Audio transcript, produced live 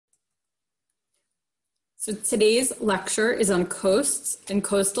So today's lecture is on coasts and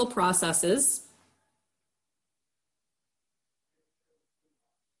coastal processes.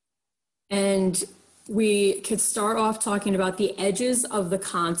 And we could start off talking about the edges of the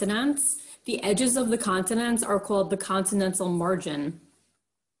continents. The edges of the continents are called the continental margin.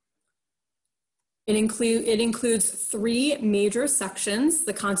 It includes three major sections: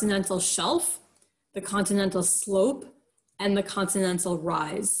 the continental shelf, the continental slope, and the continental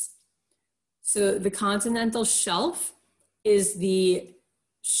rise. So the continental shelf is the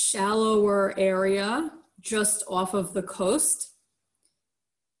shallower area just off of the coast.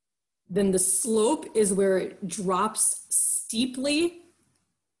 Then the slope is where it drops steeply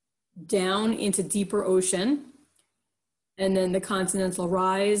down into deeper ocean. And then the continental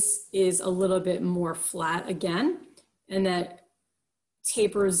rise is a little bit more flat again, and that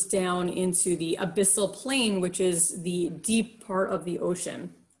tapers down into the abyssal plain, which is the deep part of the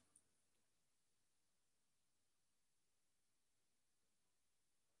ocean.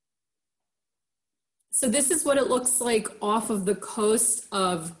 So this is what it looks like off of the coast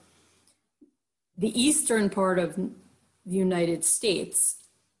of the eastern part of the United States.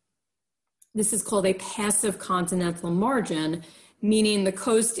 This is called a passive continental margin, meaning the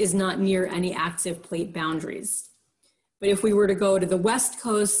coast is not near any active plate boundaries. But if we were to go to the west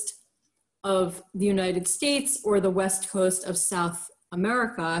coast of the United States or the west coast of South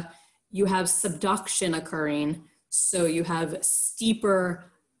America, you have subduction occurring. So you have steeper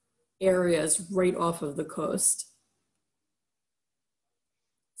areas right off of the coast.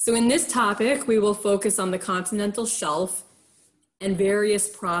 So in this topic, we will focus on the continental shelf and various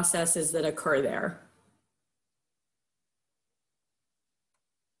processes that occur there.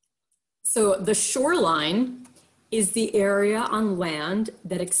 So the shoreline is the area on land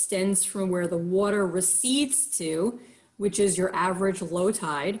that extends from where the water recedes to, which is your average low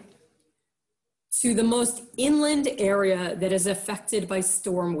tide, to the most inland area that is affected by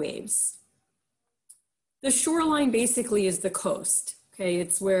storm waves. The shoreline basically is the coast, okay?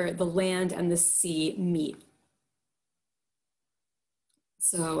 It's where the land and the sea meet.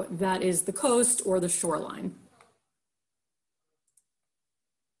 So that is the coast or the shoreline.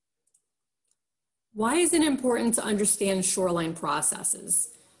 Why is it important to understand shoreline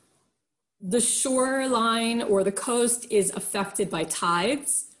processes? The shoreline or the coast is affected by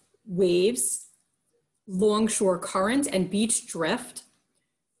tides, waves, longshore current and beach drift,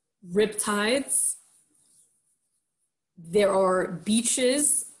 riptides. There are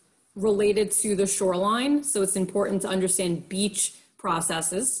beaches related to the shoreline, so it's important to understand beach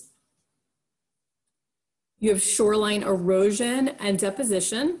processes. You have shoreline erosion and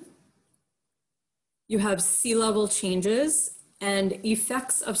deposition. You have sea level changes and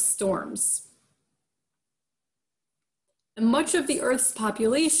effects of storms. And much of the Earth's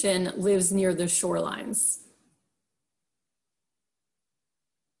population lives near the shorelines.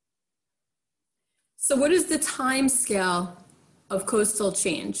 So what is the time scale of coastal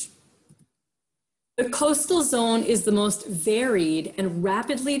change? The coastal zone is the most varied and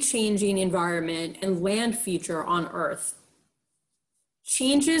rapidly changing environment and land feature on Earth.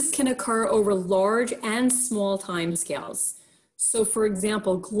 Changes can occur over large and small timescales. So for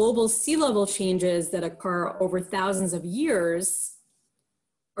example, global sea level changes that occur over thousands of years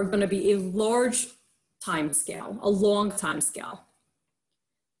are going to be a large timescale, a long timescale.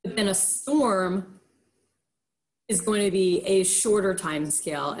 But then a storm is going to be a shorter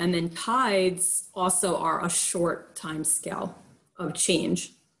timescale, and then tides also are a short timescale of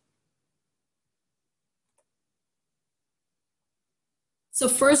change. So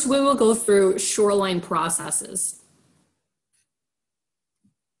first we will go through shoreline processes.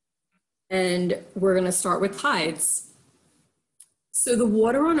 And we're going to start with tides. So the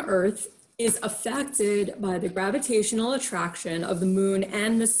water on Earth is affected by the gravitational attraction of the moon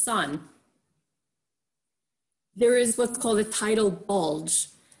and the sun. There is what's called a tidal bulge.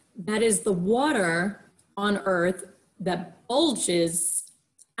 That is the water on Earth that bulges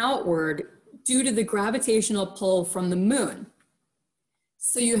outward due to the gravitational pull from the moon.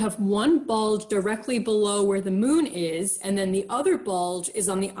 So you have one bulge directly below where the moon is, and then the other bulge is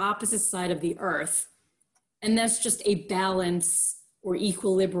on the opposite side of the Earth. And that's just a balance or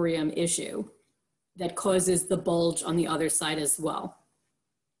equilibrium issue that causes the bulge on the other side as well.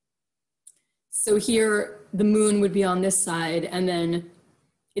 So here, the moon would be on this side, and then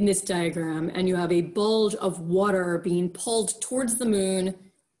in this diagram, and you have a bulge of water being pulled towards the moon.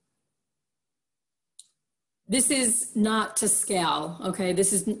 This is not to scale, okay?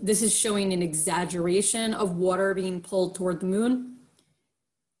 This is showing an exaggeration of water being pulled toward the moon.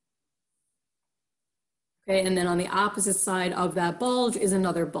 Okay, and then on the opposite side of that bulge is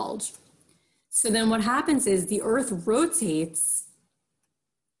another bulge. So then what happens is the Earth rotates,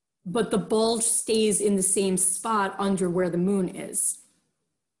 but the bulge stays in the same spot under where the moon is.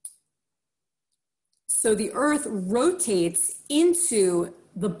 So the Earth rotates into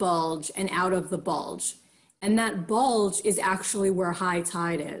the bulge and out of the bulge. And that bulge is actually where high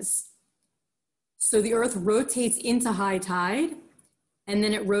tide is. So the Earth rotates into high tide, and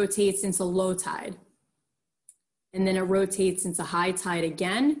then it rotates into low tide. And then it rotates into high tide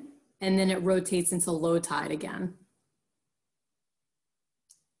again, and then it rotates into low tide again.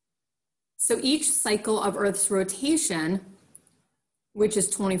 So each cycle of Earth's rotation, which is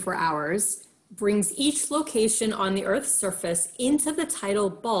 24 hours, brings each location on the Earth's surface into the tidal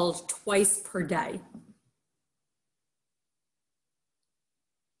bulge twice per day.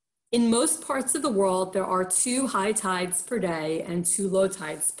 In most parts of the world, there are 2 high tides per day and 2 low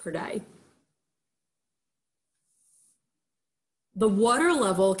tides per day. The water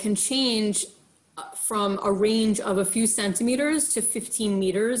level can change from a range of a few centimeters to 15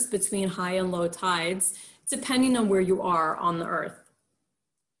 meters between high and low tides, depending on where you are on the Earth.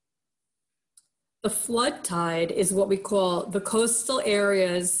 The flood tide is what we call the coastal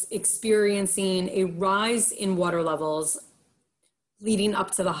areas experiencing a rise in water levels leading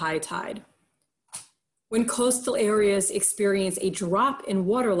up to the high tide. When coastal areas experience a drop in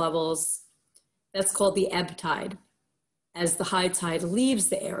water levels, that's called the ebb tide, as the high tide leaves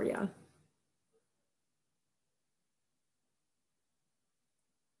the area.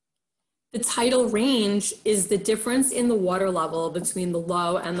 The tidal range is the difference in the water level between the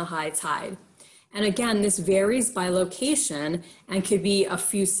low and the high tide. And again, this varies by location and could be a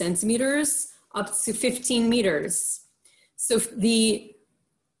few centimeters up to 15 meters. So the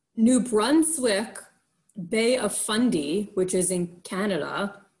New Brunswick Bay of Fundy, which is in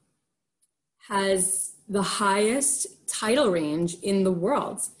Canada, has the highest tidal range in the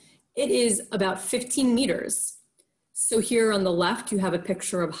world. It is about 15 meters. So here on the left, you have a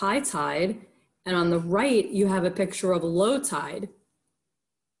picture of high tide, and on the right, you have a picture of low tide,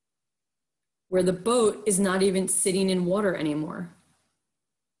 where the boat is not even sitting in water anymore.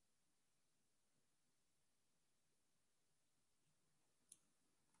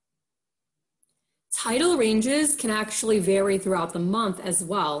 Tidal ranges can actually vary throughout the month as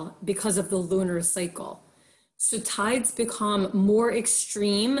well because of the lunar cycle. So tides become more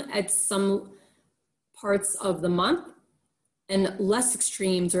extreme at some parts of the month and less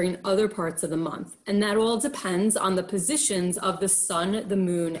extreme during other parts of the month. And that all depends on the positions of the sun, the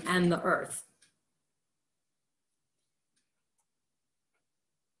moon, and the Earth.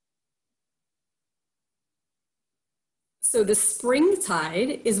 So the spring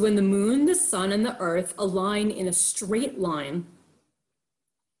tide is when the moon, the sun, and the Earth align in a straight line.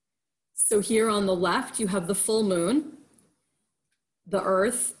 So here on the left, you have the full moon, the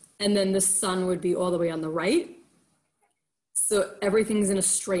Earth, and then the sun would be all the way on the right. So everything's in a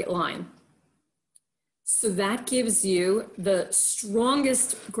straight line. So that gives you the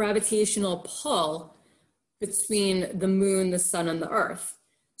strongest gravitational pull between the moon, the sun, and the Earth.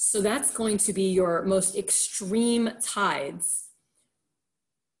 So that's going to be your most extreme tides,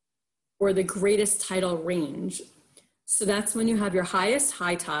 or the greatest tidal range. So that's when you have your highest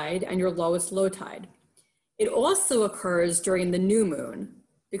high tide and your lowest low tide. It also occurs during the new moon,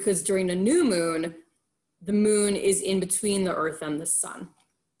 because during a new moon, the moon is in between the Earth and the sun.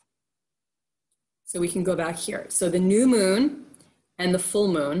 So we can go back here. So the new moon and the full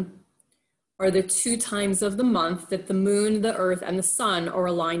moon are the 2 times of the month that the moon, the Earth, and the sun are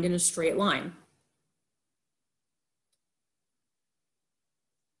aligned in a straight line.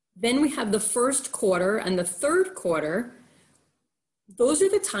 Then we have the first quarter and the third quarter. Those are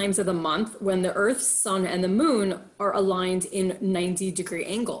the times of the month when the Earth, sun, and the moon are aligned in 90-degree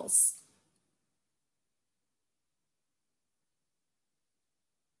angles.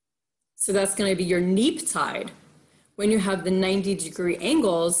 So that's going to be your neap tide. When you have the 90-degree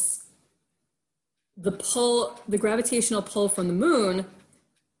angles, the gravitational pull from the moon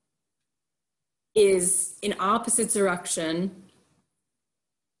is in opposite direction,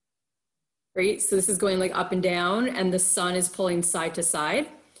 right? So this is going like up and down, and the sun is pulling side to side.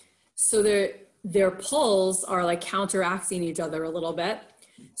 So their pulls are like counteracting each other a little bit.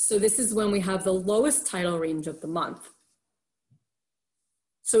 So this is when we have the lowest tidal range of the month.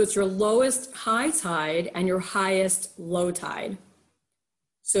 So it's your lowest high tide and your highest low tide.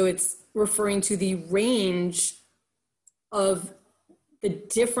 So it's referring to the range of the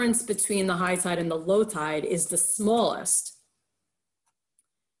difference between the high tide and the low tide is the smallest.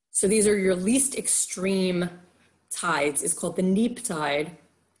 So these are your least extreme tides. It's called the neap tide.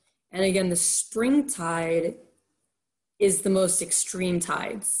 And again, the spring tide is the most extreme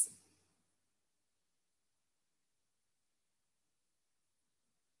tides.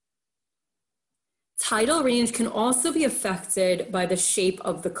 tidal range can also be affected by the shape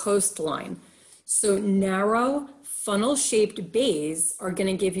of the coastline. So narrow, funnel-shaped bays are going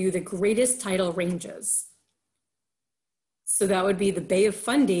to give you the greatest tidal ranges. So that would be the Bay of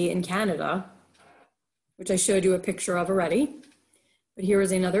Fundy in Canada, which I showed you a picture of already. But here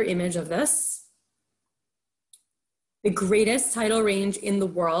is another image of this. The greatest tidal range in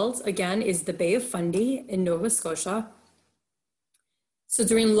the world, again, is the Bay of Fundy in Nova Scotia. So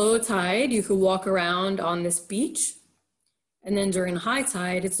during low tide, you could walk around on this beach. And then during high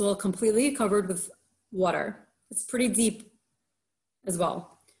tide, it's all completely covered with water. It's pretty deep as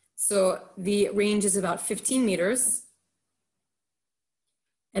well. So the range is about 15 meters.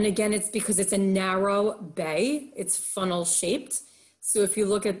 And again, it's because it's a narrow bay, it's funnel shaped. So if you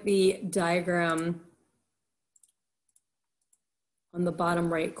look at the diagram on the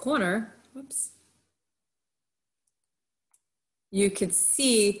bottom right corner, whoops, you could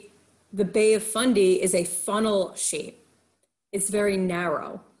see the Bay of Fundy is a funnel shape. It's very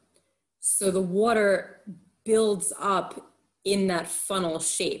narrow. So the water builds up in that funnel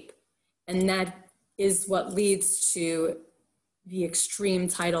shape. And that is what leads to the extreme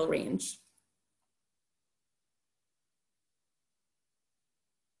tidal range.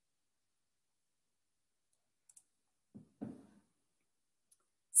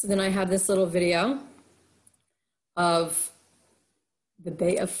 So then I have this little video of the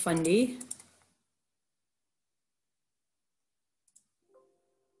Bay of Fundy.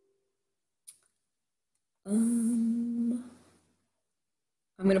 I'm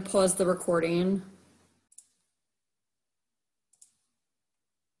going to pause the recording.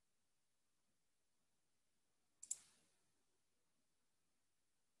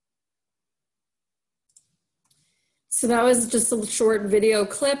 So that was just a short video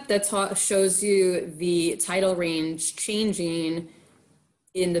clip that shows you the tidal range changing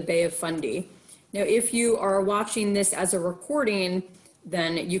in the Bay of Fundy. Now, if you are watching this as a recording,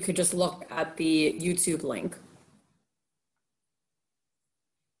 then you could just look at the YouTube link.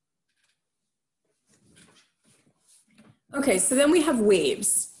 Okay, so then we have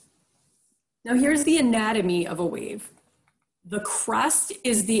waves. Now here's the anatomy of a wave. The crest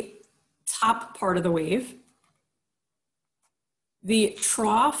is the top part of the wave. The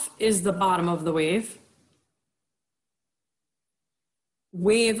trough is the bottom of the wave.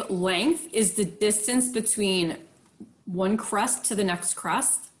 Wave length is the distance between one crest to the next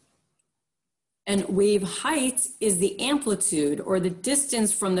crest. And wave height is the amplitude or the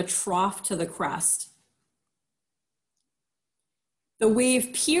distance from the trough to the crest. The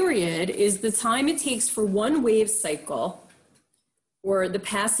wave period is the time it takes for one wave cycle or the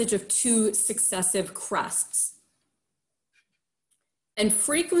passage of two successive crests. And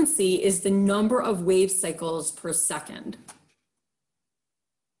frequency is the number of wave cycles per second.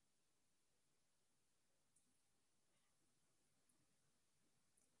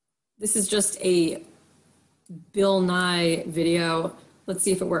 This is just a Bill Nye video. Let's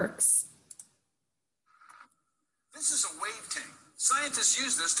see if it works. This is a wave tank. Scientists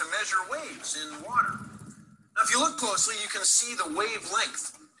use this to measure waves in water. Now, if you look closely, you can see the wave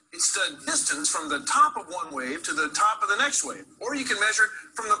length. It's the distance from the top of one wave to the top of the next wave. Or you can measure it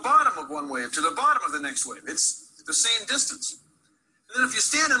from the bottom of one wave to the bottom of the next wave. It's the same distance. And then if you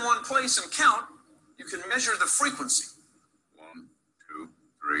stand in one place and count, you can measure the frequency. 1, 2,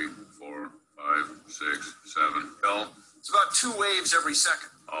 3, 4, 5, 6, 7. Well, it's about 2 waves every second.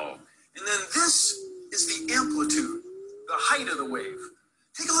 Oh. And then this is the amplitude, the height of the wave.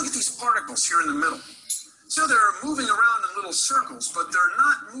 Take a look at these particles here in the middle. So they're moving around in little circles, but they're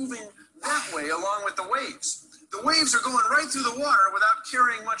not moving that way along with the waves. The waves are going right through the water without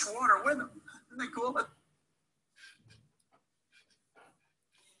carrying much water with them. Isn't that cool?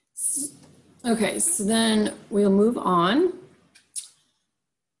 Okay, so then we'll move on.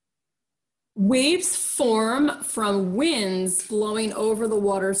 Waves form from winds blowing over the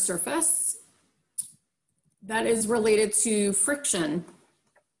water surface. That is related to friction.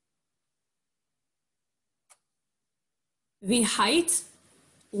 The height,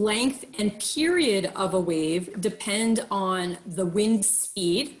 length, and period of a wave depend on the wind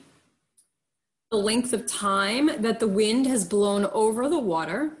speed, the length of time that the wind has blown over the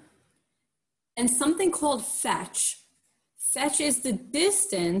water, and something called fetch. Fetch is the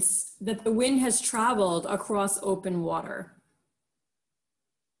distance that the wind has traveled across open water.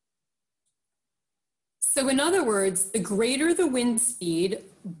 So in other words, the greater the wind speed,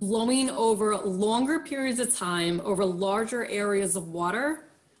 blowing over longer periods of time over larger areas of water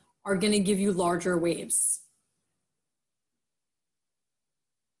are going to give you larger waves.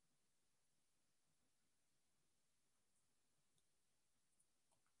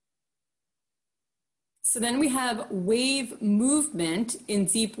 So then we have wave movement in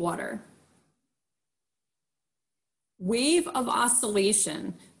deep water. Wave of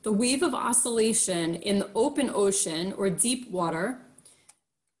oscillation. The wave of oscillation in the open ocean or deep water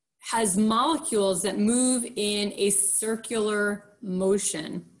has molecules that move in a circular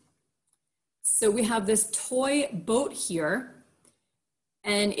motion. So we have this toy boat here,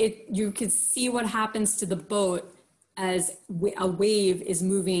 and you can see what happens to the boat as a wave is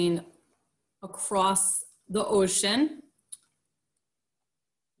moving across the ocean.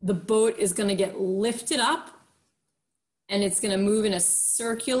 The boat is going to get lifted up, and it's going to move in a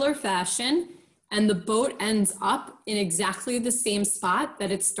circular fashion, and the boat ends up in exactly the same spot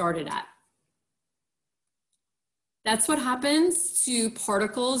that it started at. That's what happens to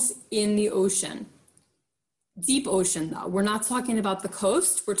particles in the ocean. Deep ocean, though. We're not talking about the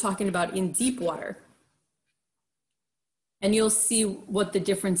coast. We're talking about in deep water. And you'll see what the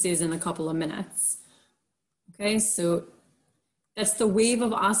difference is in a couple of minutes. Okay, so that's the wave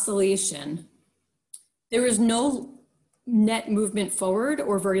of oscillation. There is no net movement forward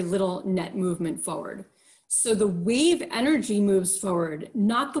or very little net movement forward. So the wave energy moves forward,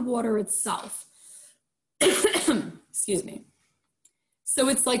 not the water itself. Excuse me. So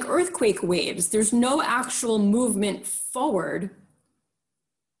it's like earthquake waves. There's no actual movement forward.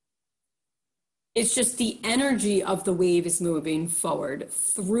 It's just the energy of the wave is moving forward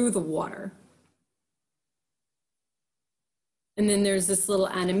through the water. And then there's this little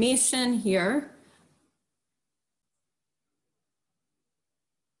animation here.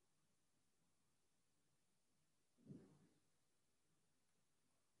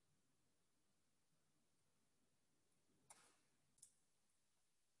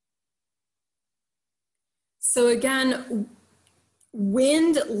 So again,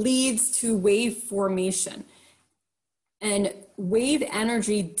 wind leads to wave formation, and wave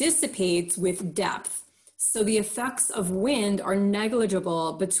energy dissipates with depth. So the effects of wind are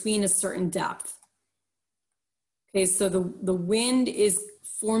negligible between a certain depth. Okay, so the wind is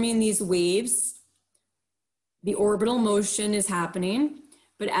forming these waves. The orbital motion is happening,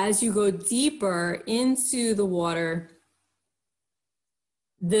 but as you go deeper into the water,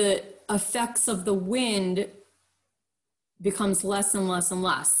 the effects of the wind becomes less and less and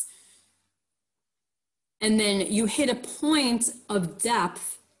less. And then you hit a point of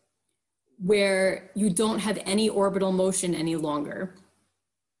depth where you don't have any orbital motion any longer.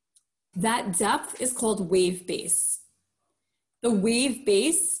 That depth is called wave base. The wave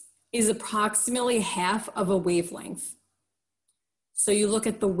base is approximately half of a wavelength. So you look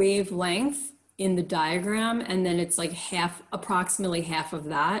at the wavelength in the diagram, and then it's like approximately half of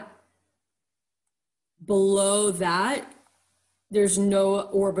that. Below that, there's no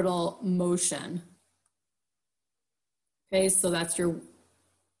orbital motion. Okay, so that's your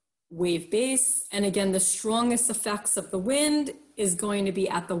wave base. And again, the strongest effects of the wind is going to be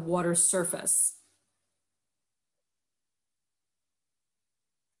at the water surface.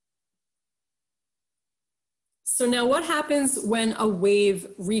 So now what happens when a wave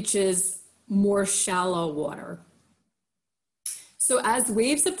reaches more shallow water? So as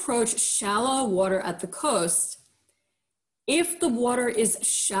waves approach shallow water at the coast, if the water is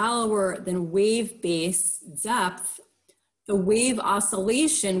shallower than wave base depth, the wave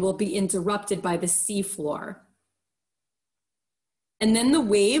oscillation will be interrupted by the seafloor. And then the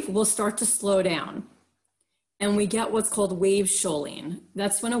wave will start to slow down. And we get what's called wave shoaling.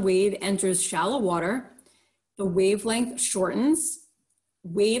 That's when a wave enters shallow water, the wavelength shortens,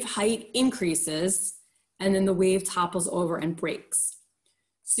 wave height increases, and then the wave topples over and breaks.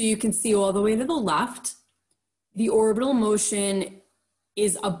 So you can see all the way to the left, the orbital motion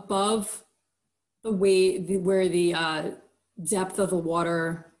is above the wave, where the depth of the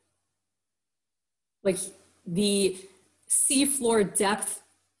water, like the seafloor depth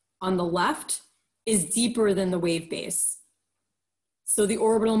on the left is deeper than the wave base. So the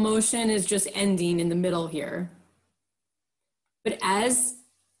orbital motion is just ending in the middle here. But as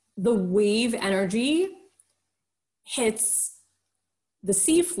the wave energy hits the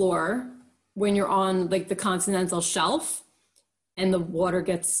seafloor, when you're on like the continental shelf and the water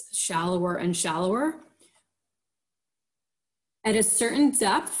gets shallower and shallower, at a certain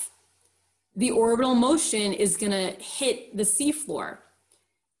depth, the orbital motion is gonna hit the seafloor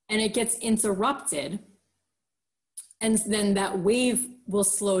and it gets interrupted. And then that wave will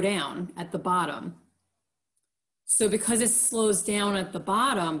slow down at the bottom. So because it slows down at the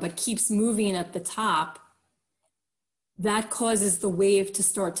bottom, but keeps moving at the top, that causes the wave to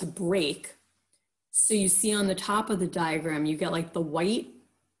start to break. So you see on the top of the diagram, you get like the white,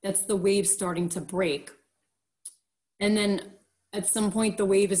 that's the wave starting to break. And then At some point, the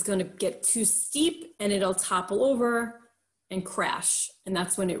wave is going to get too steep and it'll topple over and crash. And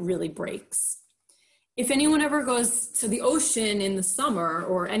that's when it really breaks. If anyone ever goes to the ocean in the summer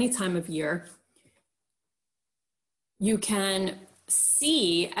or any time of year, you can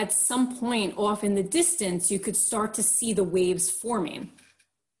see at some point off in the distance, you could start to see the waves forming.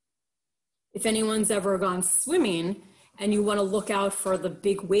 If anyone's ever gone swimming and you want to look out for the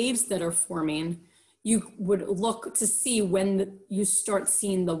big waves that are forming, you would look to see when you start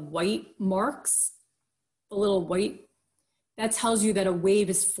seeing the white marks, the little white, that tells you that a wave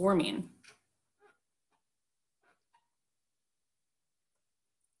is forming.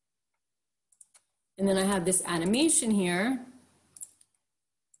 And then I have this animation here.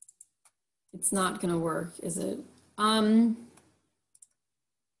 It's not gonna work, is it? Let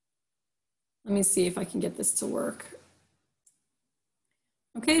me see if I can get this to work.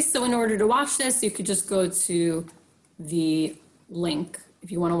 Okay, so in order to watch this, you could just go to the link if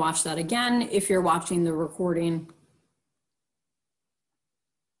you want to watch that again, if you're watching the recording.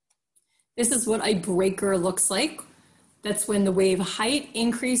 This is what a breaker looks like. That's when the wave height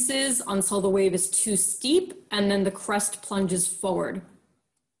increases until the wave is too steep and then the crest plunges forward.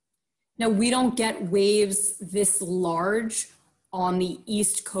 Now, we don't get waves this large on the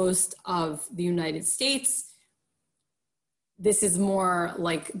east coast of the United States. This is more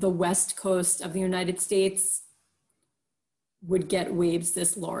like the west coast of the United States would get waves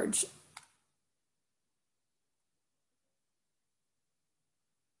this large.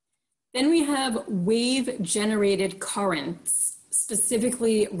 Then we have wave-generated currents,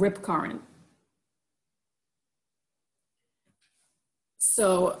 specifically rip current.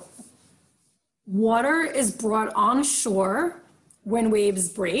 So water is brought on shore when waves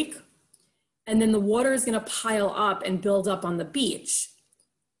break, and then the water is going to pile up and build up on the beach.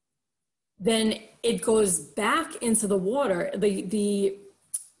 Then it goes back into the water. The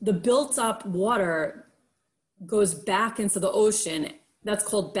built up water goes back into the ocean. That's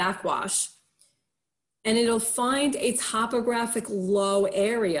called backwash. And it'll find a topographic low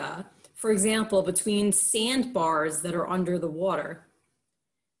area, for example, between sandbars that are under the water.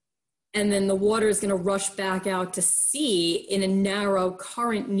 And then the water is going to rush back out to sea in a narrow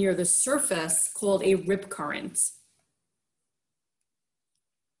current near the surface called a rip current.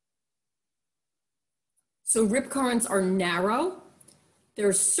 So rip currents are narrow.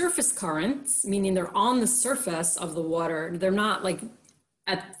 They're surface currents, meaning they're on the surface of the water. They're not like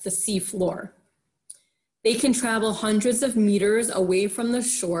at the sea floor. They can travel hundreds of meters away from the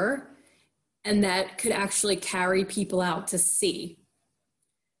shore, and that could actually carry people out to sea.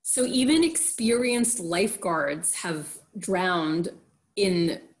 So even experienced lifeguards have drowned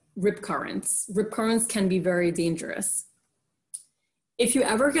in rip currents. Rip currents can be very dangerous. If you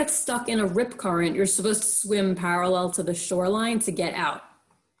ever get stuck in a rip current, you're supposed to swim parallel to the shoreline to get out.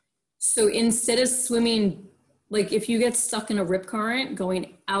 So instead of swimming, like if you get stuck in a rip current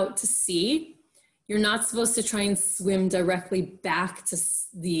going out to sea, you're not supposed to try and swim directly back to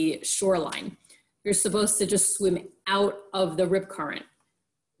the shoreline. You're supposed to just swim out of the rip current,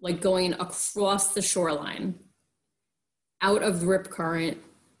 like going across the shoreline, out of the rip current,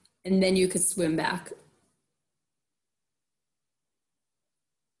 and then you could swim back.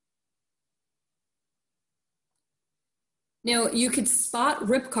 Now, you could spot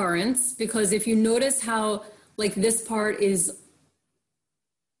rip currents because if you notice how like this part is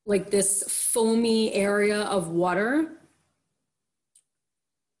like this foamy area of water,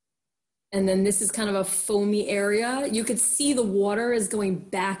 and then this is kind of a foamy area, you could see the water is going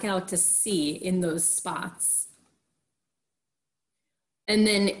back out to sea in those spots. And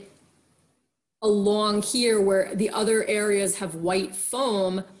then along here where the other areas have white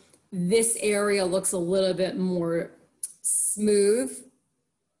foam, this area looks a little bit more smooth,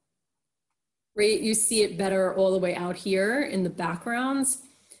 right? You see it better all the way out here in the backgrounds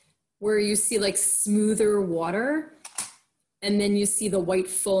where you see like smoother water, and then you see the white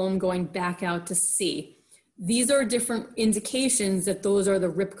foam going back out to sea. These are different indications that those are the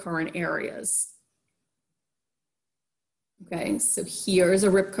rip current areas. Okay, so here's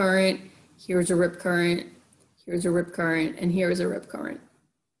a rip current, here's a rip current, here's a rip current, and here's a rip current.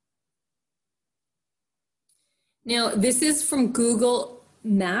 Now, this is from Google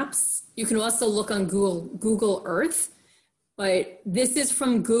Maps. You can also look on Google Earth, but this is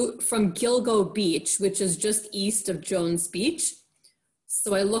from Gilgo Beach, which is just east of Jones Beach.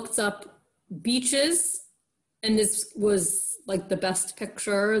 So I looked up beaches, and this was like the best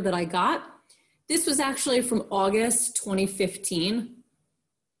picture that I got. This was actually from August 2015.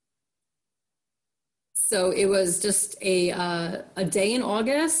 So it was just a day in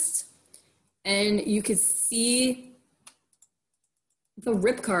August, and you could see the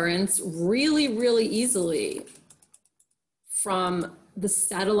rip currents really, really easily from the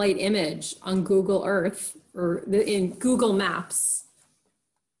satellite image on Google Earth or in Google Maps.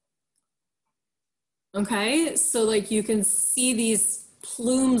 Okay, so like you can see these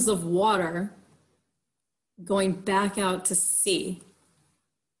plumes of water going back out to sea.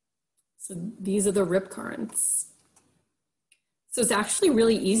 So these are the rip currents. So it's actually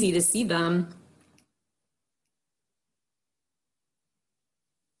really easy to see them.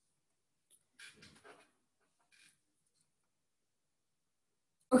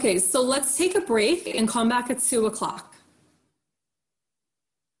 Okay, so let's take a break and come back at 2 o'clock.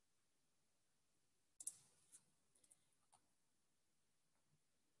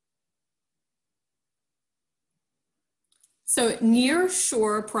 So near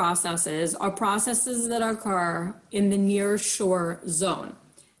shore processes are processes that occur in the near shore zone.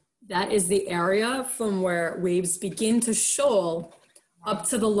 That is the area from where waves begin to shoal up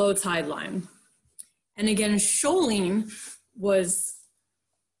to the low tide line. And again, shoaling was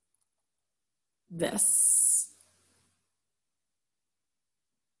this.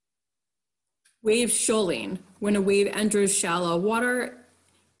 Wave shoaling. When a wave enters shallow water,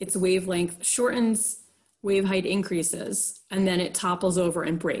 its wavelength shortens, wave height increases, and then it topples over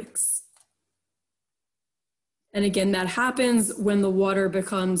and breaks. And again, that happens when the water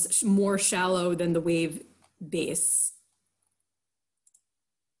becomes more shallow than the wave base.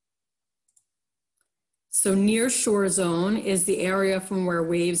 So near shore zone is the area from where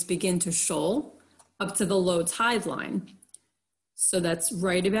waves begin to shoal up to the low tide line. So that's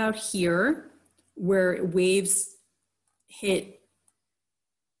right about here where waves hit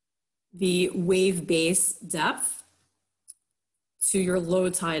the wave base depth to your low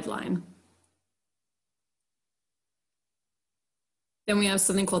tide line. Then we have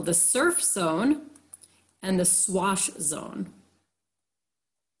something called the surf zone and the swash zone.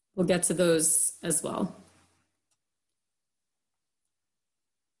 We'll get to those as well.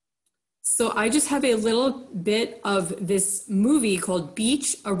 So I just have a little bit of this movie called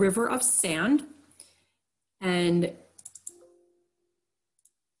Beach, A River of Sand. And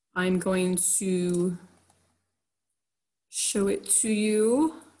I'm going to show it to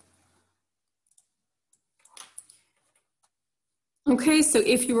you. Okay, so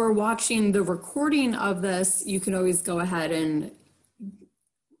if you are watching the recording of this, you can always go ahead and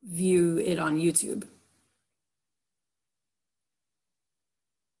view it on YouTube.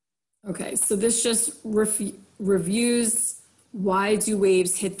 Okay, so this just reviews why do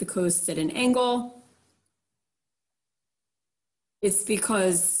waves hit the coast at an angle. It's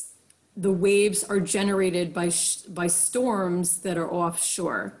because the waves are generated by storms that are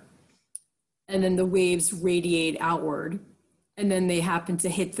offshore. And then the waves radiate outward. And then they happen to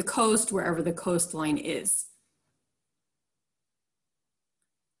hit the coast wherever the coastline is.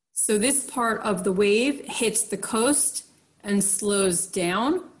 So this part of the wave hits the coast and slows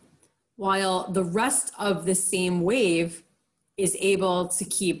down, while the rest of the same wave is able to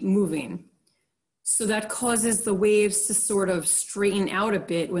keep moving. So that causes the waves to sort of straighten out a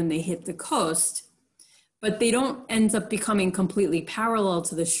bit when they hit the coast, but they don't end up becoming completely parallel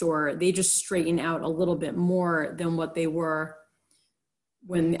to the shore. They just straighten out a little bit more than what they were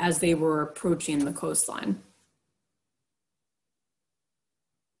as they were approaching the coastline.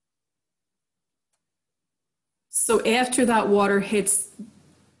 So after that water hits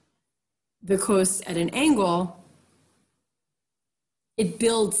the coast at an angle, it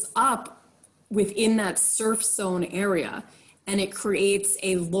builds up within that surf zone area and it creates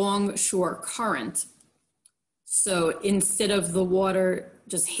a longshore current. So instead of the water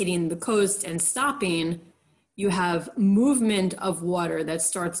just hitting the coast and stopping, you have movement of water that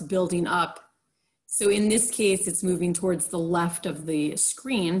starts building up. So in this case, it's moving towards the left of the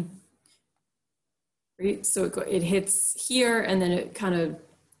screen. Right? So it hits here and then it kind of,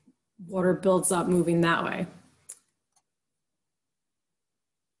 water builds up moving that way.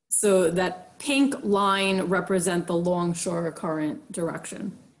 So that pink line represents the longshore current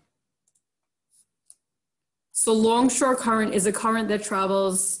direction. So longshore current is a current that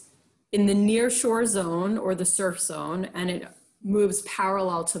travels in the near shore zone or the surf zone, and it moves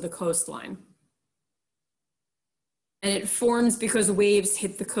parallel to the coastline. And it forms because waves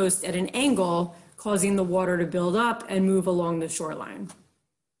hit the coast at an angle, causing the water to build up and move along the shoreline.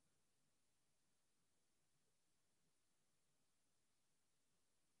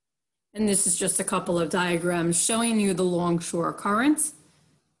 And this is just a couple of diagrams showing you the longshore current.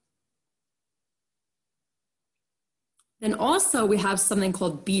 Then also we have something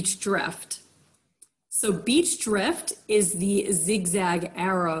called beach drift. So beach drift is the zigzag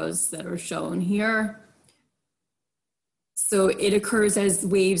arrows that are shown here. So it occurs as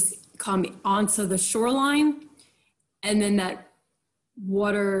waves come onto the shoreline, and then that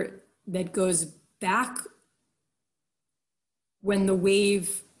water that goes back, when the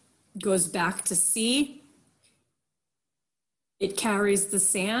wave goes back to sea, it carries the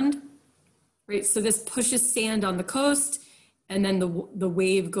sand, right? So this pushes sand on the coast, and then the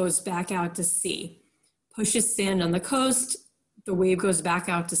wave goes back out to sea. Pushes sand on the coast, the wave goes back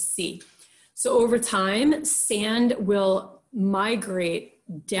out to sea. So over time, sand will migrate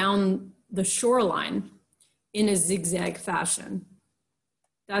down the shoreline in a zigzag fashion.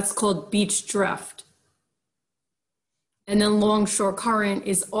 That's called beach drift. And then longshore current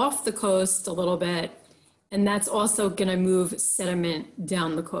is off the coast a little bit, and that's also gonna move sediment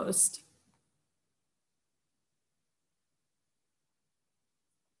down the coast.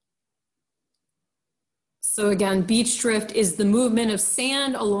 So again, beach drift is the movement of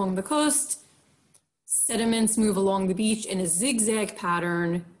sand along the coast. Sediments move along the beach in a zigzag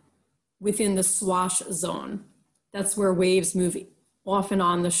pattern within the swash zone. That's where waves move off and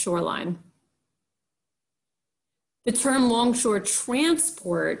on the shoreline. The term longshore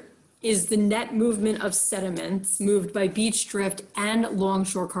transport is the net movement of sediments moved by beach drift and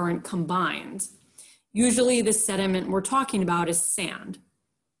longshore current combined. Usually the sediment we're talking about is sand.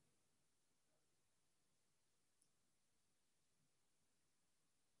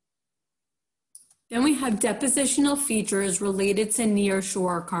 Then we have depositional features related to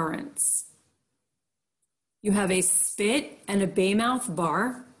nearshore currents. You have a spit and a baymouth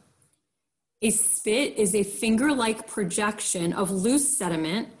bar. A spit is a finger-like projection of loose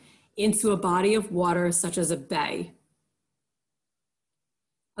sediment into a body of water such as a bay.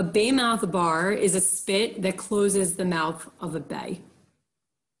 A baymouth bar is a spit that closes the mouth of a bay.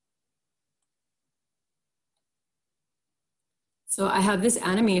 So I have this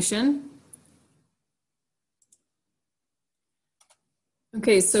animation.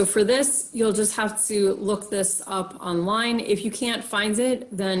 Okay, so for this, you'll just have to look this up online. If you can't find it,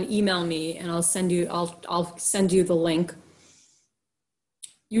 then email me and I'll send you the link.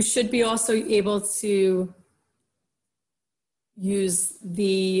 You should be also able to use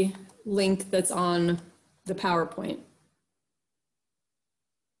the link that's on the PowerPoint.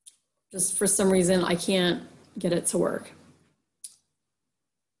 Just for some reason, I can't get it to work.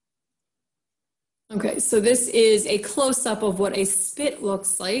 Okay, so this is a close-up of what a spit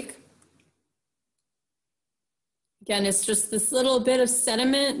looks like. Again, it's just this little bit of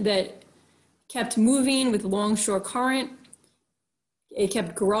sediment that kept moving with longshore current. It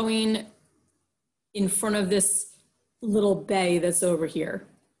kept growing in front of this little bay that's over here.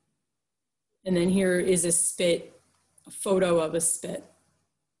 And then here is a spit, a photo of a spit.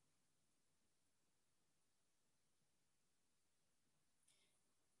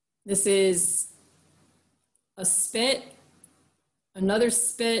 This is a spit, another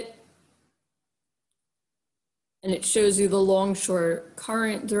spit, and it shows you the longshore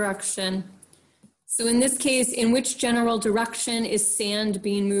current direction. So in this case, in which general direction is sand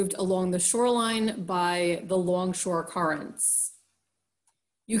being moved along the shoreline by the longshore currents?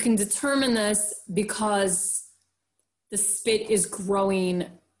 You can determine this because the spit is growing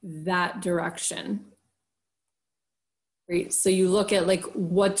that direction. Right? So you look at like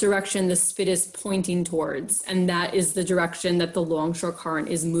what direction the spit is pointing towards, and that is the direction that the longshore current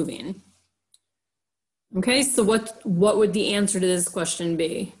is moving. Okay, so what would the answer to this question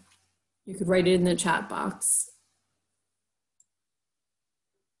be? You could write it in the chat box.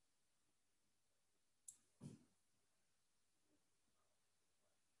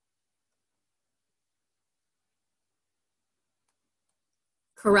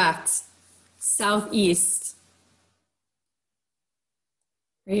 Correct. Southeast.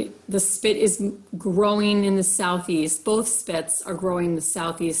 Right? The spit is growing in the southeast. Both spits are growing in the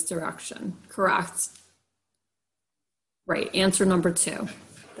southeast direction. Correct. Right, answer number 2.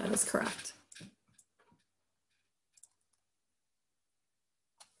 That is correct.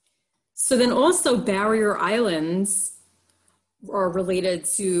 So then also barrier islands are related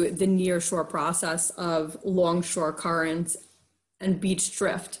to the nearshore process of longshore currents and beach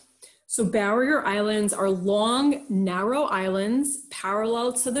drift. So barrier islands are long, narrow islands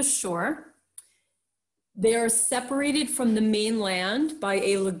parallel to the shore. They are separated from the mainland by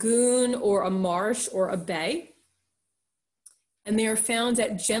a lagoon or a marsh or a bay. And they are found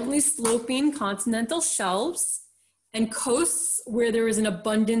at gently sloping continental shelves and coasts where there is an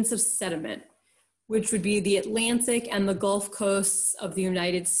abundance of sediment, which would be the Atlantic and the Gulf coasts of the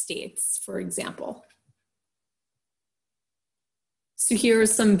United States, for example. So here are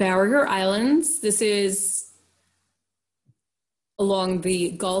some barrier islands. This is along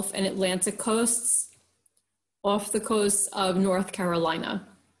the Gulf and Atlantic coasts. off the coast of North Carolina.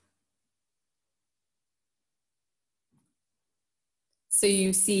 So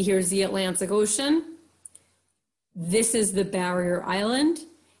you see here's the Atlantic Ocean. This is the barrier island.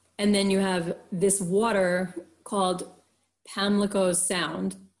 And then you have this water called Pamlico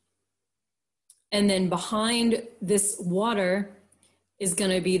Sound. And then behind this water is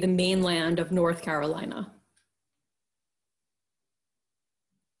going to be the mainland of North Carolina.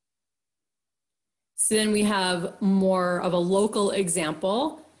 So then we have more of a local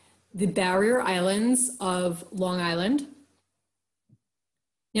example, the barrier islands of Long Island.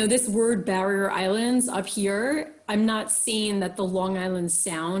 You know, this word barrier islands up here, I'm not saying that the Long Island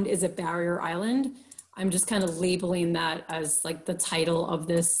Sound is a barrier island. I'm just kind of labeling that as like the title of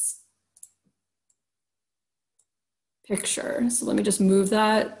this picture. So let me just move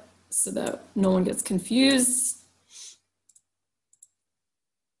that so that no one gets confused.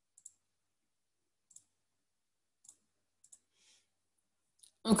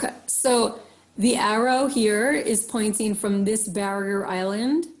 Okay, so the arrow here is pointing from this barrier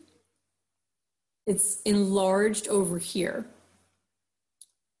island. It's enlarged over here.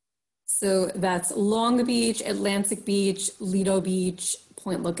 So that's Long Beach, Atlantic Beach, Lido Beach,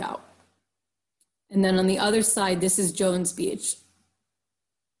 Point Lookout. And then on the other side, this is Jones Beach.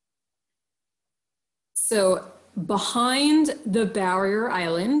 So behind the barrier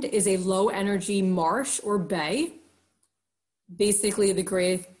island is a low energy marsh or bay, basically the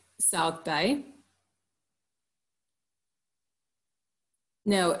Great South Bay.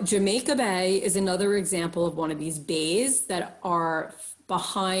 Now, Jamaica Bay is another example of one of these bays that are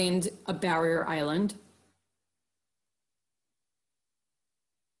behind a barrier island.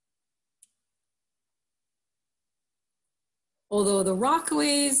 Although the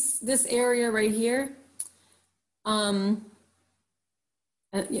Rockaways, this area right here,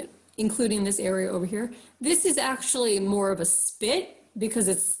 including this area over here, this is actually more of a spit because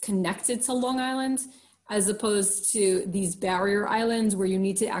it's connected to Long Island, as opposed to these barrier islands where you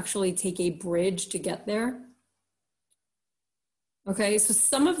need to actually take a bridge to get there. Okay, so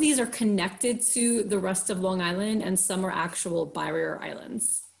some of these are connected to the rest of Long Island and some are actual barrier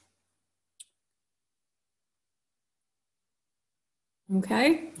islands.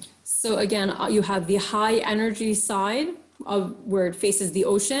 Okay, so again, you have the high energy side of where it faces the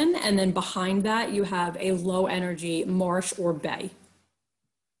ocean, and then behind that you have a low energy marsh or bay.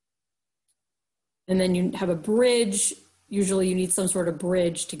 And then you have a bridge. Usually you need some sort of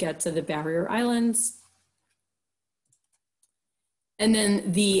bridge to get to the barrier islands. And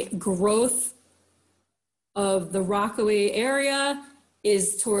then the growth of the Rockaway area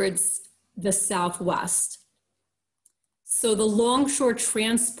is towards the southwest. So the longshore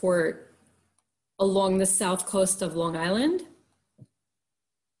transport along the south coast of Long Island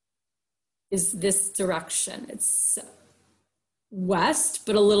is this direction. It's west,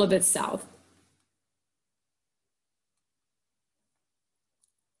 but a little bit south.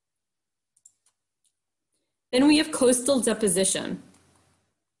 Then we have coastal deposition.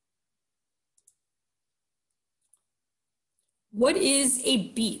 What is a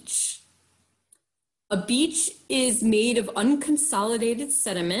beach? A beach is made of unconsolidated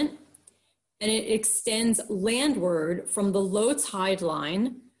sediment, and it extends landward from the low tide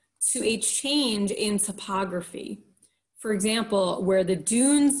line to a change in topography. For example, where the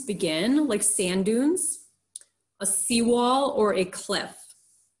dunes begin, like sand dunes, a seawall, or a cliff.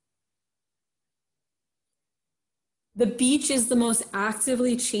 The beach is the most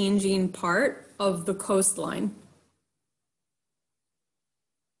actively changing part of the coastline.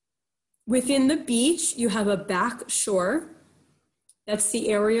 Within the beach, you have a back shore. That's the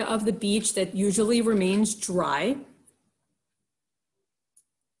area of the beach that usually remains dry.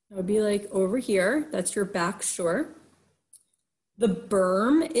 That would be like over here. That's your back shore. The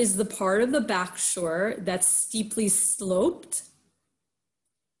berm is the part of the back shore that's steeply sloped.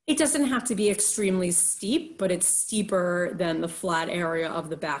 It doesn't have to be extremely steep, but it's steeper than the flat area of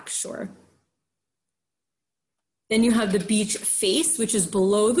the back shore. Then you have the beach face, which is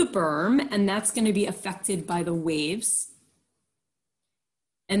below the berm, and that's going to be affected by the waves.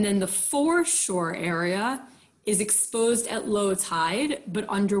 And then the foreshore area is exposed at low tide, but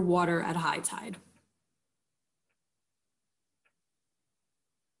underwater at high tide.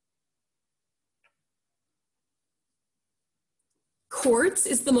 Quartz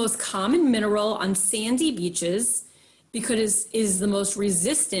is the most common mineral on sandy beaches because it is the most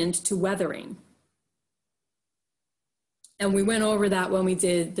resistant to weathering. And we went over that when we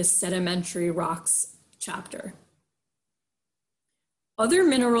did the sedimentary rocks chapter. Other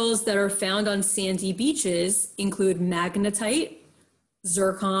minerals that are found on sandy beaches include magnetite,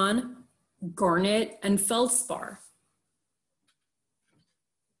 zircon, garnet, and feldspar.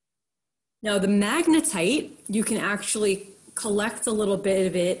 Now the magnetite, you can actually collect a little bit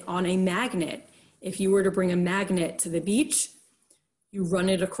of it on a magnet. If you were to bring a magnet to the beach, you run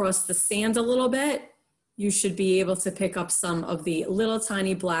it across the sand a little bit, you should be able to pick up some of the little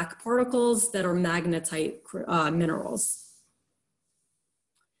tiny black particles that are magnetite minerals.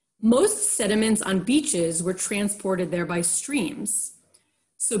 Most sediments on beaches were transported there by streams.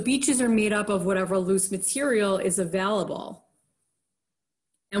 So beaches are made up of whatever loose material is available.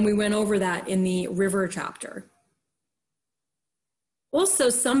 And we went over that in the river chapter. Also,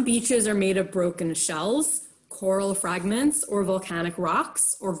 some beaches are made of broken shells, coral fragments, or volcanic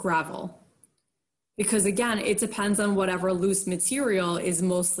rocks, or gravel. Because again, it depends on whatever loose material is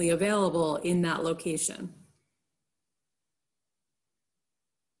mostly available in that location.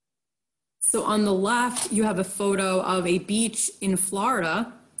 So on the left, you have a photo of a beach in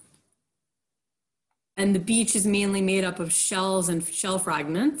Florida. And the beach is mainly made up of shells and shell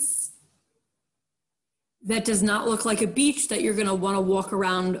fragments. That does not look like a beach that you're gonna wanna walk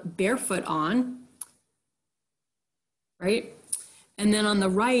around barefoot on, right? And then on the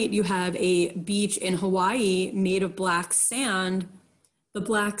right, you have a beach in Hawaii made of black sand. The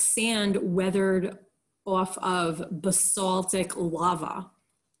black sand weathered off of basaltic lava.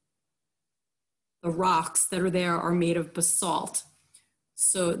 The rocks that are there are made of basalt.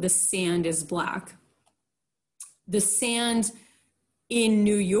 So the sand is black. The sand in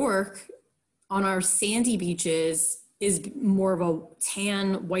New York on our sandy beaches is more of a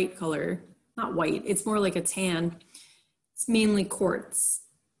tan white color. Not white, it's more like a tan. It's mainly quartz.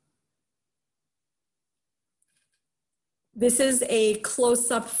 This is a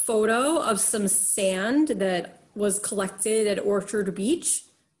close-up photo of some sand that was collected at Orchard Beach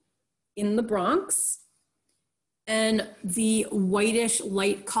in the Bronx. And the whitish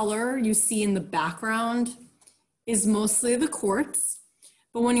light color you see in the background is mostly the quartz.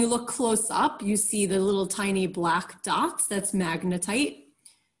 But when you look close up, you see the little tiny black dots, that's magnetite.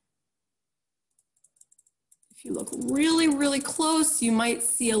 If you look really, really close, you might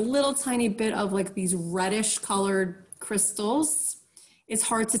see a little tiny bit of like these reddish colored crystals. It's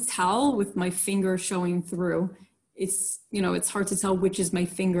hard to tell with my finger showing through. It's, you know, it's hard to tell which is my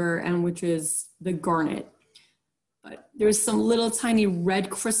finger and which is the garnet. But there's some little tiny red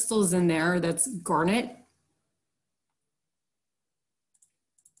crystals in there that's garnet.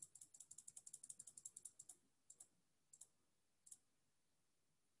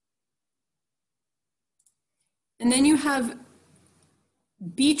 And then you have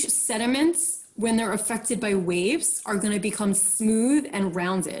beach sediments, when they're affected by waves, are going to become smooth and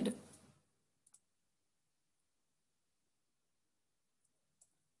rounded.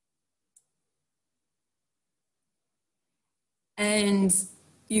 And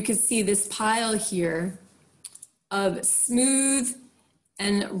you can see this pile here of smooth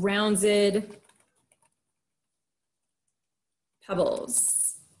and rounded pebbles.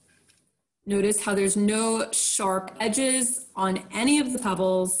 Notice how there's no sharp edges on any of the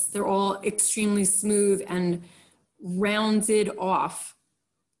pebbles. They're all extremely smooth and rounded off.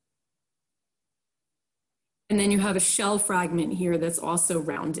 And then you have a shell fragment here that's also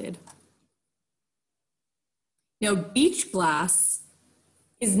rounded. Now, beach glass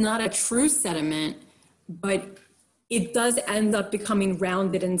is not a true sediment, but it does end up becoming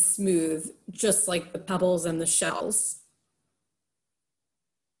rounded and smooth, just like the pebbles and the shells.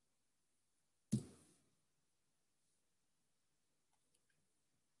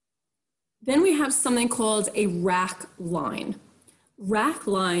 Then we have something called a rack line. Rack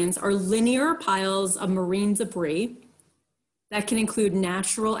lines are linear piles of marine debris that can include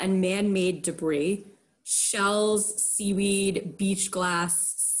natural and man-made debris, shells, seaweed, beach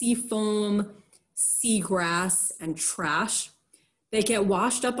glass, sea foam, seagrass, and trash. They get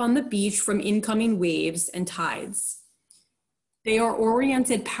washed up on the beach from incoming waves and tides. They are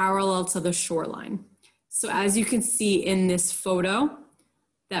oriented parallel to the shoreline. So as you can see in this photo,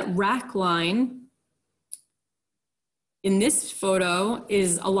 that rack line in this photo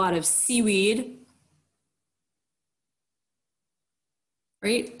is a lot of seaweed,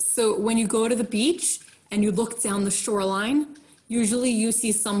 right? So when you go to the beach and you look down the shoreline, usually you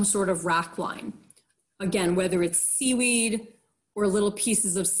see some sort of rack line. Again, whether it's seaweed or little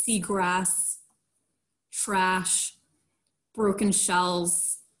pieces of seagrass, trash, broken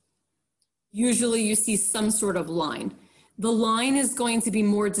shells, usually you see some sort of line. The line is going to be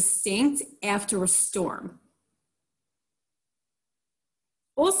more distinct after a storm.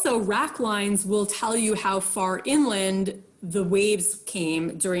 Also, rack lines will tell you how far inland the waves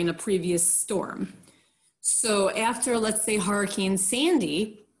came during a previous storm. So after, let's say, Hurricane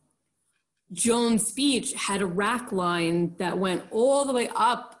Sandy, Jones Beach had a rack line that went all the way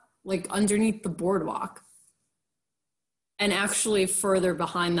up, like underneath the boardwalk, and actually further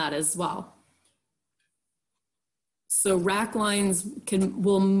behind that as well. So rack lines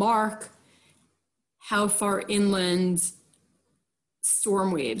will mark how far inland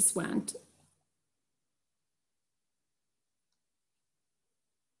storm waves went.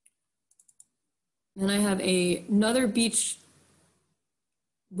 Then I have another beach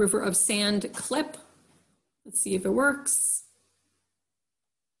river of sand clip. Let's see if it works.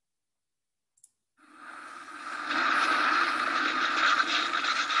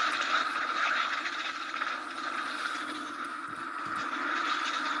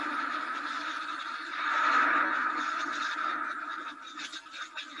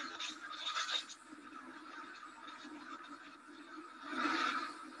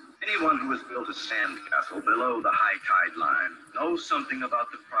 Anyone who has built a sand castle below the high tide line knows something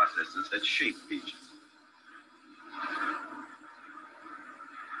about the processes that shape beaches.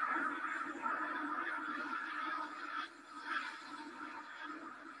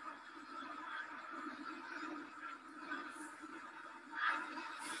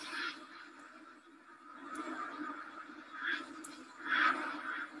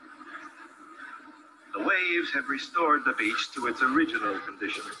 The waves have restored the beach to its original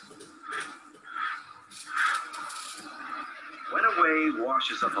condition. When a wave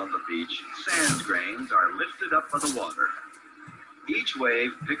washes up on the beach, sand grains are lifted up by the water. Each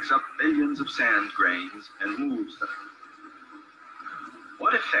wave picks up millions of sand grains and moves them.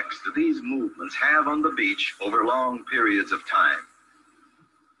 What effects do these movements have on the beach over long periods of time?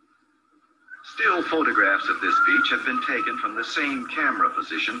 Still photographs of this beach have been taken from the same camera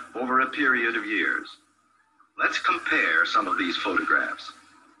position over a period of years. Let's compare some of these photographs.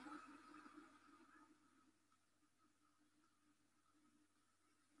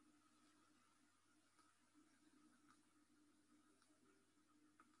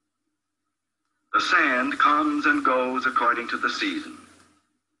 The sand comes and goes according to the season.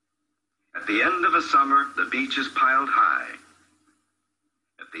 At the end of a summer, the beach is piled high.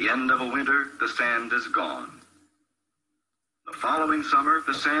 At the end of a winter, the sand is gone. The following summer,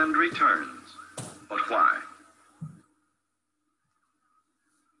 the sand returns. But why?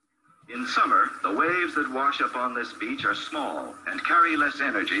 In summer, the waves that wash up on this beach are small and carry less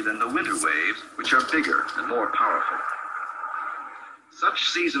energy than the winter waves, which are bigger and more powerful. Such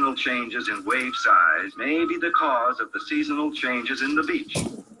seasonal changes in wave size may be the cause of the seasonal changes in the beach.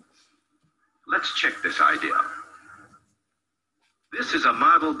 Let's check this idea. This is a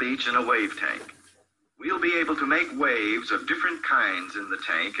model beach in a wave tank. We'll be able to make waves of different kinds in the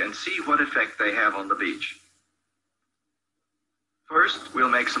tank and see what effect they have on the beach. First, we'll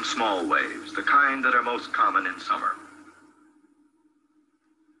make some small waves, the kind that are most common in summer.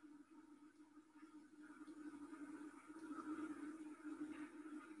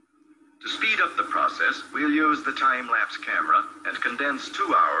 To speed up the process, we'll use the time-lapse camera and condense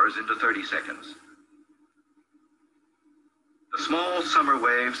 2 hours into 30 seconds. The small summer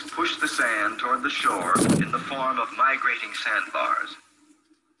waves push the sand toward the shore in the form of migrating sandbars.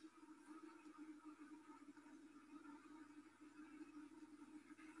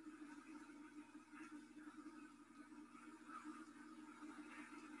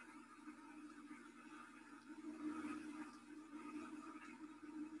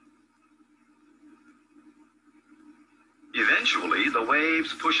 Eventually, the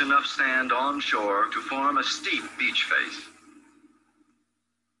waves push enough sand onshore to form a steep beach face.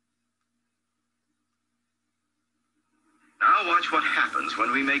 Now watch what happens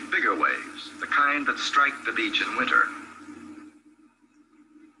when we make bigger waves, the kind that strike the beach in winter.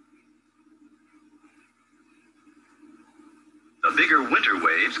 The bigger winter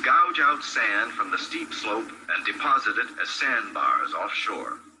waves gouge out sand from the steep slope and deposit it as sandbars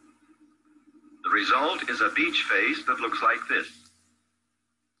offshore. The result is a beach face that looks like this.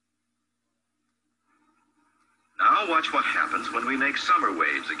 Now watch what happens when we make summer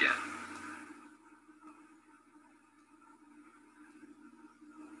waves again.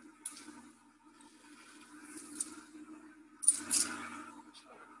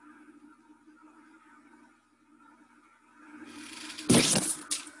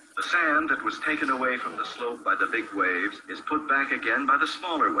 The sand that was taken away from the slope by the big waves is put back again by the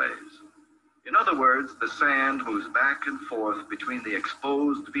smaller waves. In other words, the sand moves back and forth between the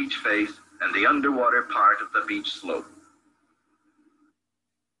exposed beach face and the underwater part of the beach slope.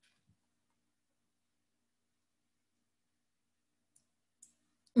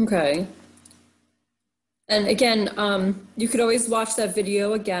 Okay. And again, you could always watch that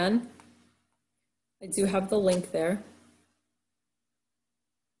video again. I do have the link there.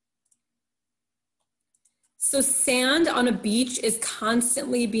 So sand on a beach is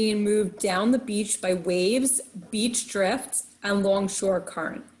constantly being moved down the beach by waves, beach drift, and longshore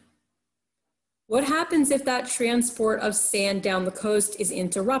current. What happens if that transport of sand down the coast is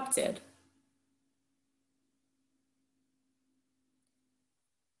interrupted?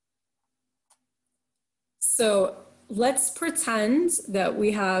 So let's pretend that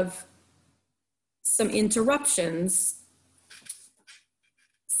we have some interruptions.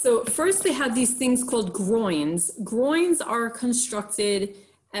 So first they have these things called groins. Groins are constructed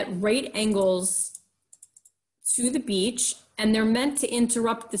at right angles to the beach, and they're meant to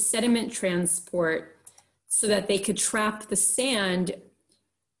interrupt the sediment transport so that they could trap the sand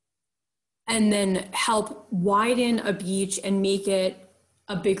and then help widen a beach and make it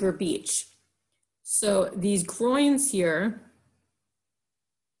a bigger beach. So these groins here,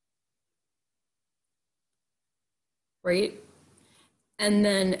 right? And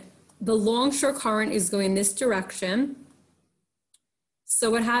then the longshore current is going this direction. So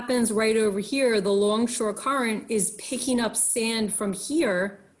what happens right over here, the longshore current is picking up sand from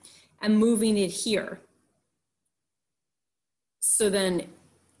here and moving it here. So then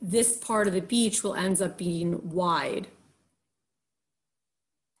this part of the beach will end up being wide.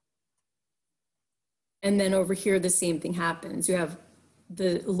 And then over here, the same thing happens. You have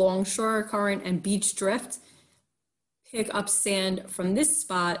the longshore current and beach drift pick up sand from this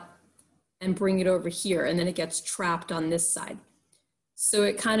spot and bring it over here, and then it gets trapped on this side. So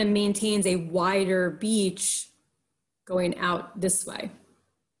it kind of maintains a wider beach going out this way,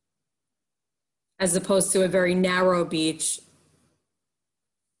 as opposed to a very narrow beach.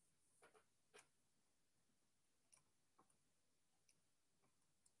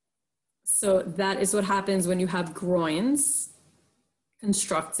 So that is what happens when you have groins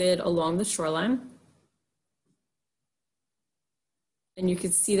constructed along the shoreline. And you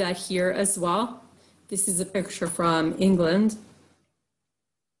can see that here as well. This is a picture from England.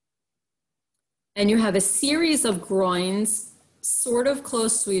 And you have a series of groins sort of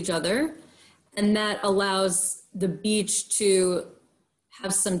close to each other, and that allows the beach to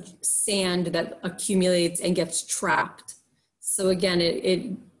have some sand that accumulates and gets trapped. So again,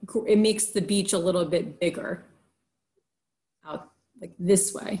 it makes the beach a little bit bigger out like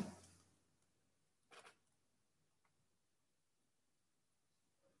this way.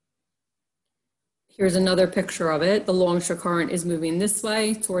 Here's another picture of it. The longshore current is moving this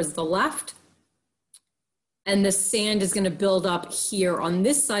way towards the left. And the sand is going to build up here on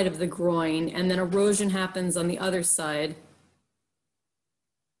this side of the groin, and then erosion happens on the other side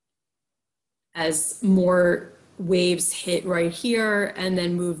as more waves hit right here and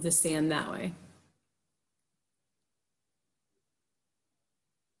then move the sand that way.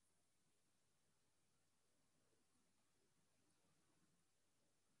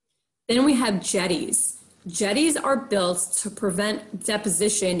 Then we have jetties. Jetties are built to prevent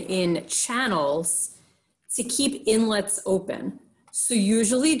deposition in channels to keep inlets open. So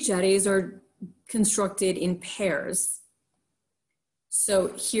usually jetties are constructed in pairs.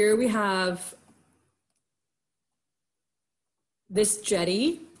 So here we have this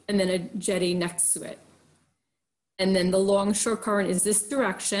jetty and then a jetty next to it. And then the longshore current is this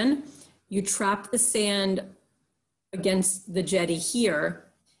direction. You trap the sand against the jetty here.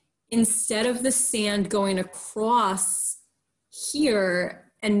 Instead of the sand going across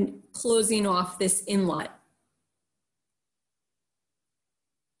here and closing off this inlet.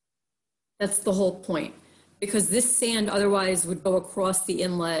 That's the whole point, because this sand otherwise would go across the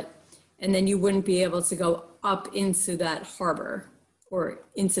inlet and then you wouldn't be able to go up into that harbor or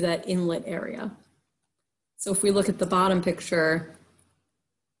into that inlet area. So if we look at the bottom picture,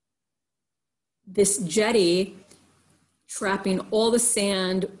 this jetty trapping all the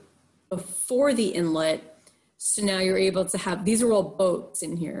sand before the inlet. So now you're able to have, these are all boats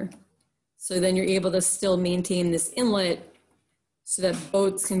in here. So then you're able to still maintain this inlet so that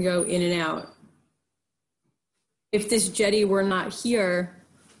boats can go in and out. If this jetty were not here,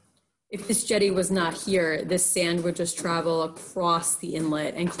 if this jetty was not here, this sand would just travel across the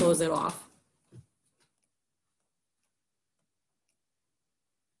inlet and close it off.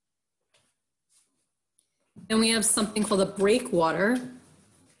 Then we have something called a breakwater.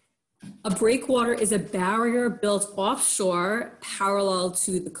 A breakwater is a barrier built offshore parallel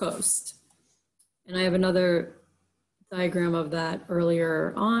to the coast. And I have another diagram of that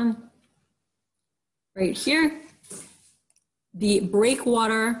earlier on. Right here, the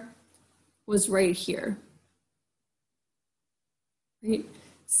breakwater was right here. Right?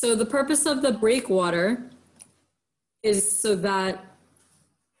 So the purpose of the breakwater is so that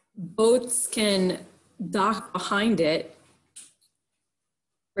boats can dock behind it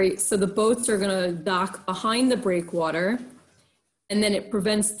right? So the boats are gonna dock behind the breakwater, and then it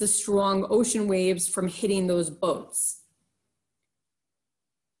prevents the strong ocean waves from hitting those boats.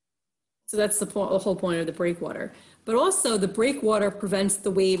 So that's the whole point of the breakwater. But also the breakwater prevents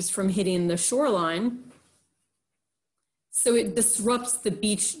the waves from hitting the shoreline. So it disrupts the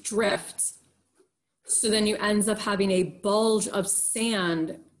beach drift. So then you end up having a bulge of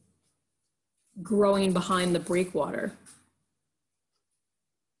sand growing behind the breakwater.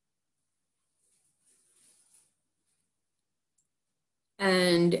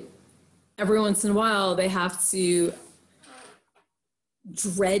 And every once in a while, they have to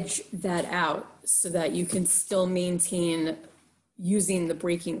dredge that out so that you can still maintain using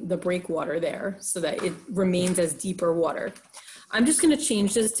the breakwater there so that it remains as deeper water. I'm just going to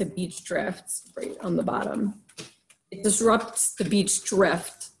change this to beach drift right on the bottom. It disrupts the beach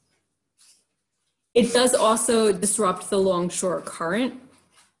drift. It does also disrupt the longshore current,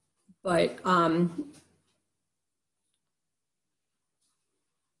 but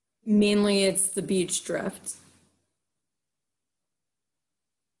mainly it's the beach drift.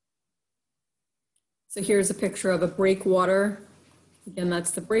 So here's a picture of a breakwater. Again,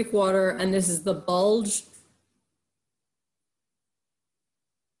 that's the breakwater, and this is the bulge.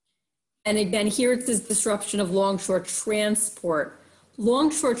 And again, here it says disruption of longshore transport.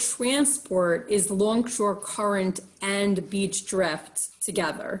 Longshore transport is longshore current and beach drift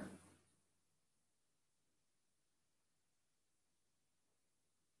together.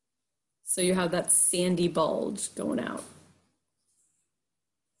 So you have that sandy bulge going out.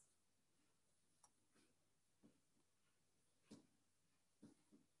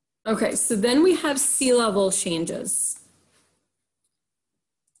 Okay, so then we have sea level changes.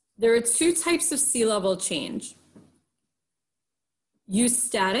 There are two types of sea level change: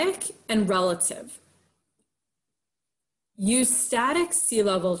 eustatic and relative. Eustatic sea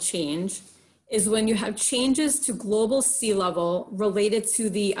level change is when you have changes to global sea level related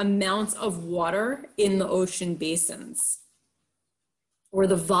to the amount of water in the ocean basins or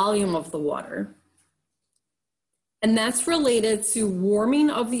the volume of the water. And that's related to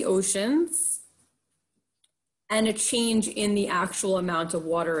warming of the oceans and a change in the actual amount of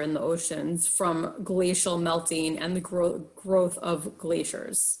water in the oceans from glacial melting and the growth of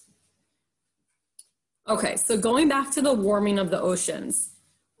glaciers. Okay, so going back to the warming of the oceans,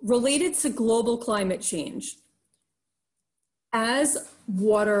 related to global climate change, as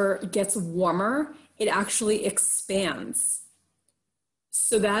water gets warmer, it actually expands.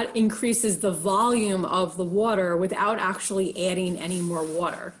 So that increases the volume of the water without actually adding any more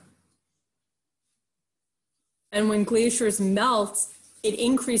water. And when glaciers melt, it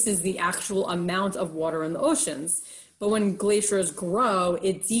increases the actual amount of water in the oceans. But when glaciers grow,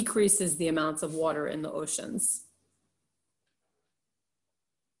 it decreases the amounts of water in the oceans.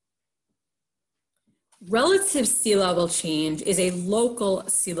 Relative sea level change is a local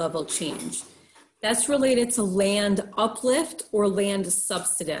sea level change. That's related to land uplift or land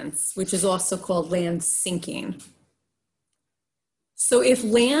subsidence, which is also called land sinking. So if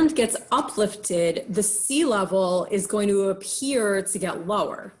land gets uplifted, the sea level is going to appear to get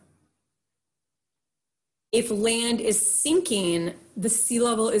lower. If land is sinking, the sea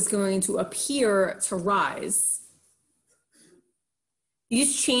level is going to appear to rise.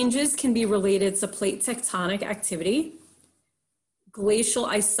 These changes can be related to plate tectonic activity, glacial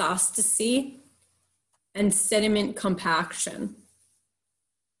isostasy, and sediment compaction.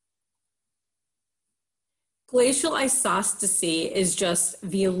 Glacial isostasy is just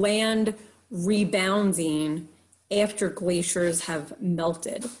the land rebounding after glaciers have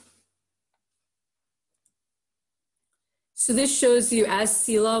melted. So this shows you as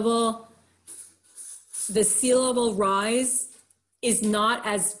sea level, the sea level rise is not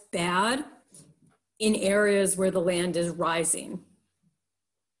as bad in areas where the land is rising.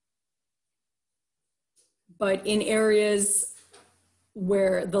 But in areas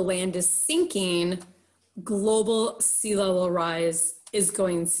where the land is sinking, global sea level rise is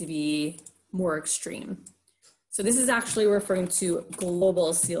going to be more extreme. So this is actually referring to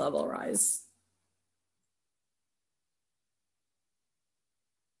global sea level rise.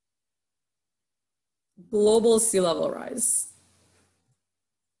 Global sea level rise.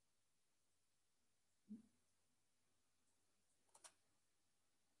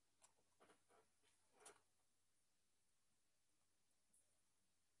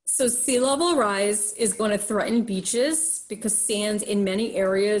 So sea level rise is going to threaten beaches because sand in many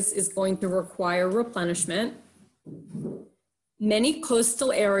areas is going to require replenishment. Many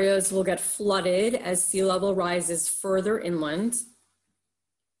coastal areas will get flooded as sea level rises further inland.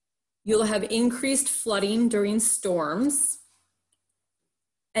 You'll have increased flooding during storms.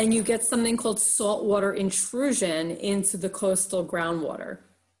 and you get something called saltwater intrusion into the coastal groundwater.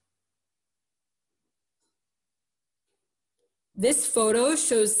 This photo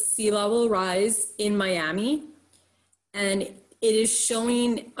shows sea level rise in Miami, and it is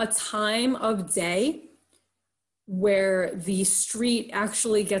showing a time of day where the street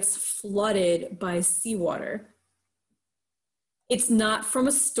actually gets flooded by seawater. It's not from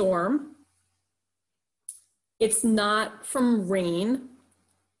a storm. It's not from rain.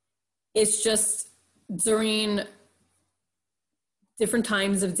 It's just during different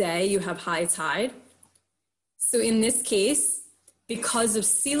times of day, you have high tide. So in this case, because of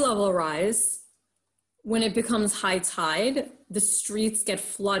sea level rise, when it becomes high tide, the streets get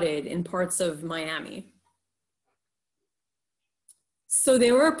flooded in parts of Miami. So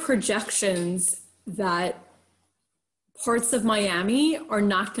there were projections that parts of Miami are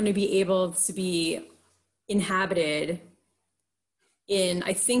not going to be able to be inhabited in,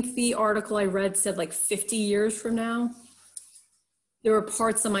 I think the article I read said like 50 years from now. There were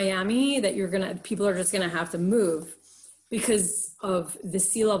parts of Miami that people are just gonna have to move because of the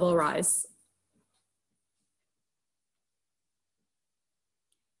sea level rise.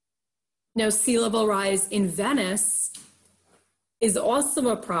 Now, sea level rise in Venice is also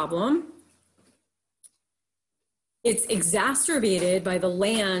a problem. It's exacerbated by the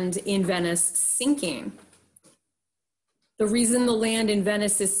land in Venice sinking. The reason the land in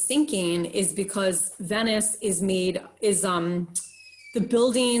Venice is sinking is because Venice the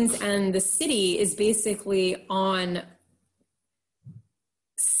buildings and the city is basically on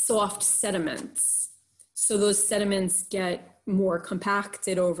soft sediments. So those sediments get more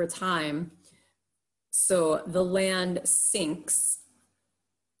compacted over time. So the land sinks.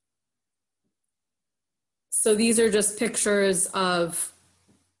 So these are just pictures of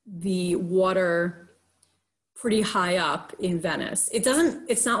the water pretty high up in Venice.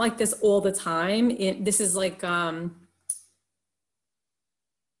 It's not like this all the time. This is like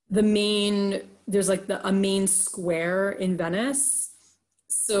there's like a main square in Venice.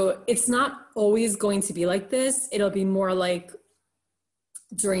 So it's not always going to be like this. It'll be more like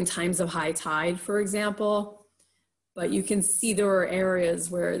during times of high tide, for example. But you can see there are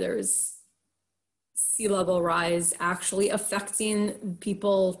areas where there's sea level rise actually affecting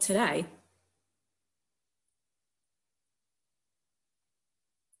people today.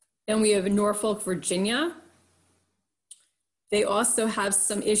 Then we have Norfolk, Virginia. They also have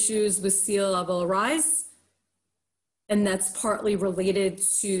some issues with sea level rise, and that's partly related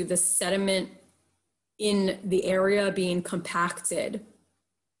to the sediment in the area being compacted.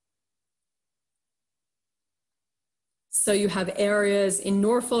 So you have areas in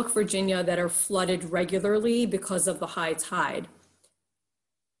Norfolk, Virginia that are flooded regularly because of the high tide.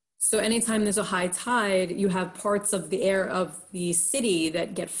 So anytime there's a high tide, you have parts of the city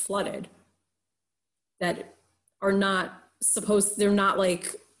that get flooded that are not they're not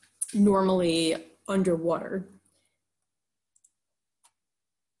like normally underwater.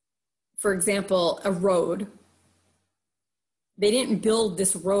 For example, a road. They didn't build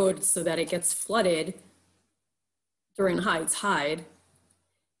this road so that it gets flooded during high tide.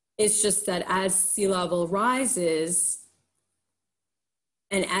 It's just that as sea level rises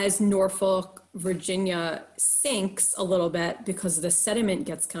and as Norfolk, Virginia sinks a little bit because the sediment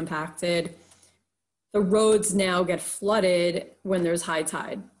gets compacted, the roads now get flooded when there's high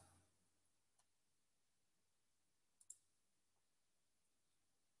tide.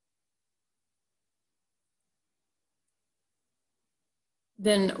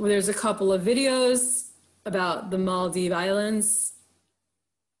 Then there's a couple of videos about the Maldives Islands.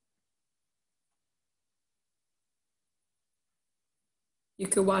 You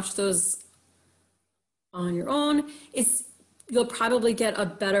could watch those on your own. You'll probably get a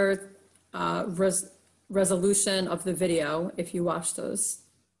better resolution of the video if you watch those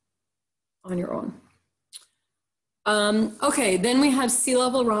on your own. Okay, then we have sea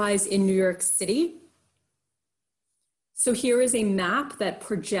level rise in New York City. So here is a map that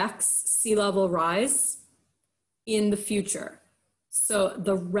projects sea level rise in the future. So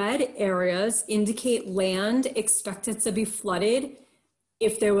the red areas indicate land expected to be flooded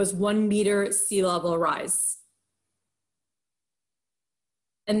if there was 1 meter sea level rise.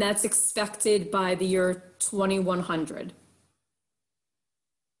 And that's expected by the year 2100.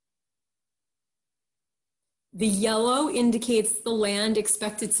 The yellow indicates the land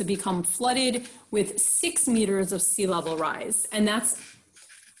expected to become flooded with 6 meters of sea level rise. And that's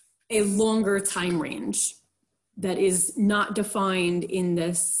a longer time range that is not defined in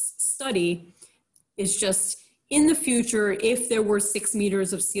this study. It's just in the future, if there were 6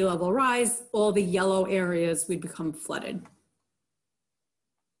 meters of sea level rise, all the yellow areas would become flooded.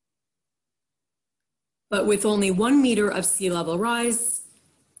 But with only 1 meter of sea level rise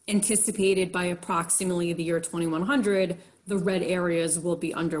anticipated by approximately the year 2100, the red areas will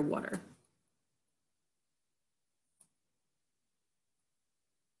be underwater.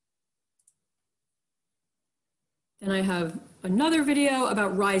 Then I have another video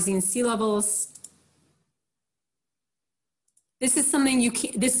about rising sea levels. This is something you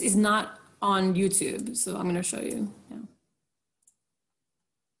can't, this is not on YouTube, so I'm going to show you now.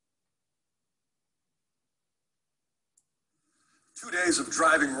 Two days of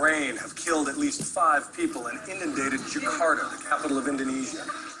driving rain have killed at least 5 people and inundated Jakarta, the capital of Indonesia.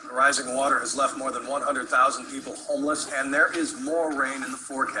 The rising water has left more than 100,000 people homeless, and there is more rain in the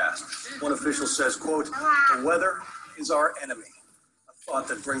forecast. One official says, quote, "The weather is our enemy." A thought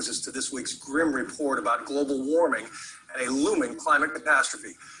that brings us to this week's grim report about global warming and a looming climate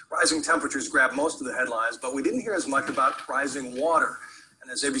catastrophe. Rising temperatures grab most of the headlines, but we didn't hear as much about rising water. And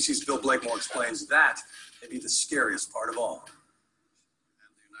as ABC's Bill Blakemore explains, that may be the scariest part of all.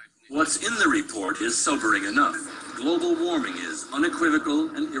 What's in the report is sobering enough. Global warming is unequivocal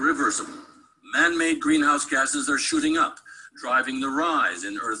and irreversible. Man-made greenhouse gases are shooting up, driving the rise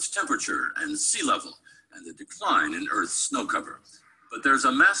in Earth's temperature and sea level, and the decline in Earth's snow cover. But there's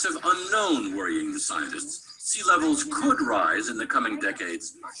a massive unknown worrying the scientists. Sea levels could rise in the coming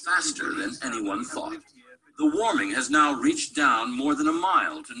decades faster than anyone thought. The warming has now reached down more than a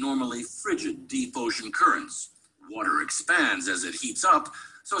mile to normally frigid deep ocean currents. Water expands as it heats up,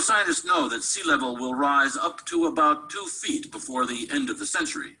 so scientists know that sea level will rise up to about 2 feet before the end of the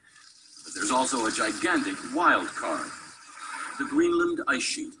century. But there's also a gigantic wild card. The Greenland ice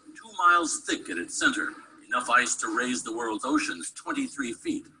sheet, 2 miles thick at its center, enough ice to raise the world's oceans 23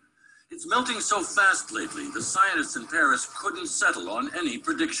 feet. It's melting so fast lately, the scientists in Paris couldn't settle on any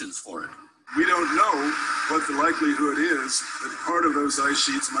predictions for it. We don't know what the likelihood is that part of those ice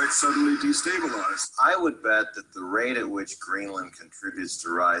sheets might suddenly destabilize. I would bet that the rate at which Greenland contributes to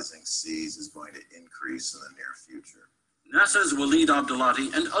rising seas is going to increase in the near future. NASA's Walid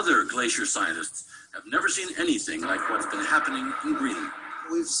Abdelati and other glacier scientists have never seen anything like what's been happening in Greenland.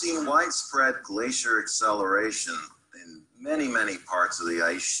 We've seen widespread glacier acceleration in many parts of the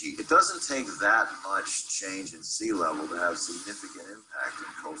ice sheet. It doesn't take that much change in sea level to have significant impact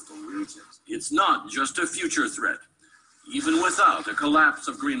in coastal regions. It's not just a future threat. Even without a collapse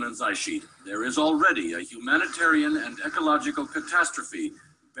of Greenland's ice sheet, there is already a humanitarian and ecological catastrophe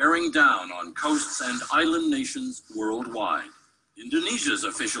bearing down on coasts and island nations worldwide. Indonesia's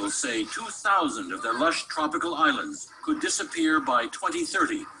officials say 2,000 of their lush tropical islands could disappear by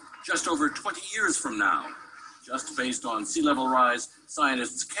 2030, just over 20 years from now. Just based on sea level rise,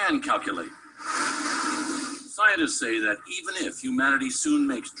 scientists can calculate. Scientists say that even if humanity soon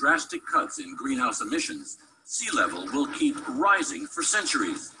makes drastic cuts in greenhouse emissions, sea level will keep rising for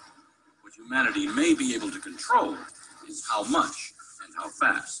centuries. What humanity may be able to control is how much and how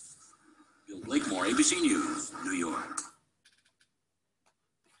fast. Bill Blakemore, ABC News, New York.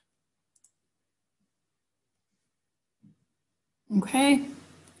 Okay.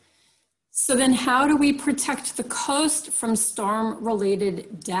 So then how do we protect the coast from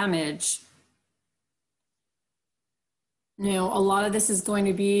storm-related damage? Now, a lot of this is going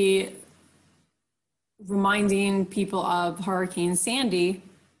to be reminding people of Hurricane Sandy,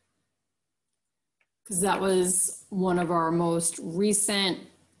 because that was one of our most recent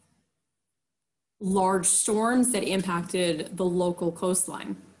large storms that impacted the local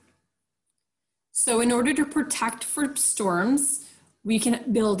coastline. So in order to protect from storms, we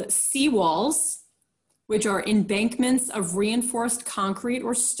can build seawalls, which are embankments of reinforced concrete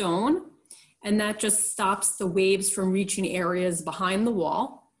or stone, and that just stops the waves from reaching areas behind the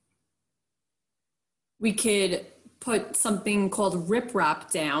wall. We could put something called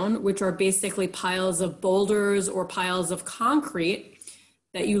riprap down, which are basically piles of boulders or piles of concrete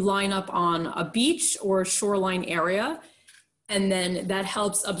that you line up on a beach or shoreline area, and then that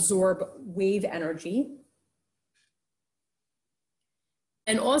helps absorb wave energy.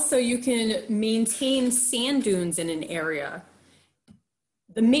 And also you can maintain sand dunes in an area.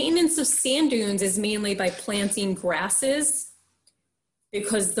 The maintenance of sand dunes is mainly by planting grasses,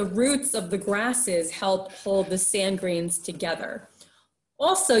 because the roots of the grasses help hold the sand grains together.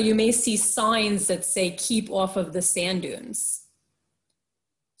 Also, you may see signs that say keep off of the sand dunes.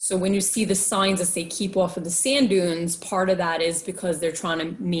 So when you see the signs that say keep off of the sand dunes, part of that is because they're trying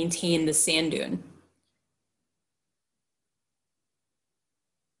to maintain the sand dune.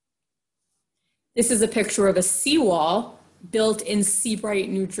 This is a picture of a seawall built in Seabright,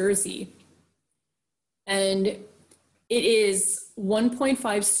 New Jersey. And it is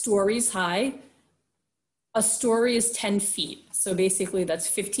 1.5 stories high. A story is 10 feet. So basically that's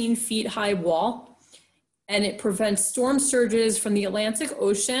 15 feet high wall. and it prevents storm surges from the Atlantic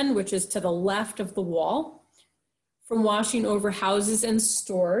Ocean, which is to the left of the wall, from washing over houses and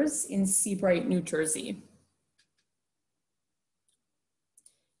stores in Seabright, New Jersey.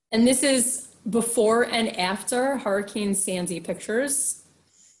 And this is before and after Hurricane Sandy pictures.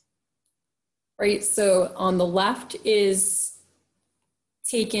 Right, so on the left is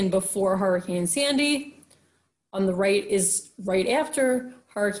taken before Hurricane Sandy. On the right is right after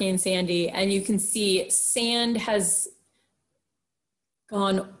Hurricane Sandy, and you can see sand has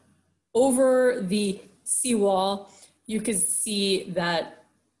gone over the seawall. You can see that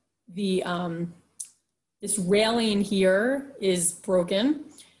the this railing here is broken.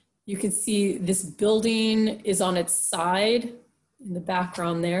 You can see this building is on its side in the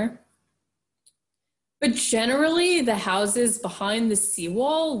background there. But generally, the houses behind the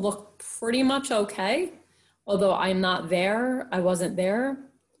seawall look pretty much okay. Although I'm not there, I wasn't there.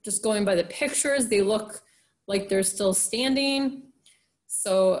 Just going by the pictures, they look like they're still standing.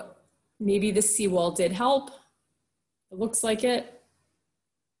 So maybe the seawall did help. It looks like it.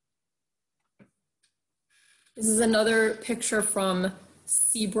 This is another picture from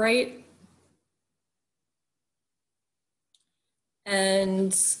Seabright.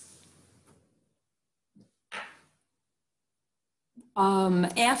 And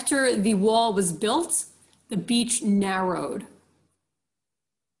after the wall was built, the beach narrowed.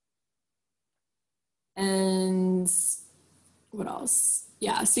 And what else?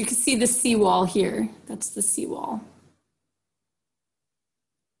 Yeah, so you can see the seawall here. That's the seawall.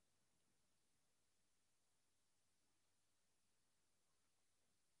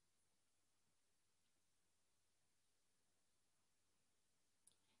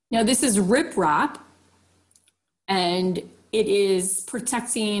 Now this is riprap, and it is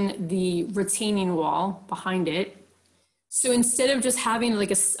protecting the retaining wall behind it. So instead of just having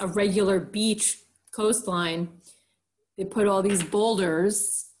like a regular beach coastline, they put all these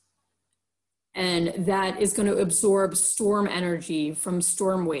boulders, and that is going to absorb storm energy from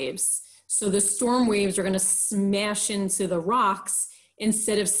storm waves. So the storm waves are going to smash into the rocks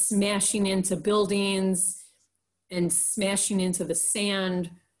instead of smashing into buildings and smashing into the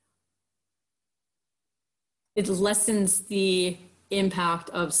sand. It lessens the impact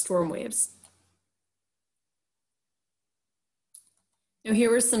of storm waves. Now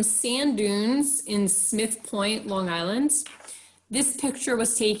here are some sand dunes in Smith Point, Long Island. This picture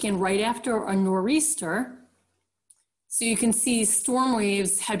was taken right after a nor'easter. So you can see storm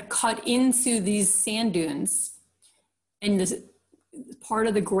waves had cut into these sand dunes, and this part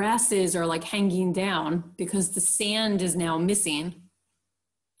of the grasses are like hanging down because the sand is now missing.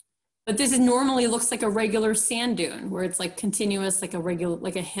 But this normally looks like a regular sand dune where it's like continuous, like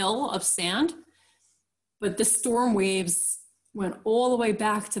a hill of sand. But the storm waves went all the way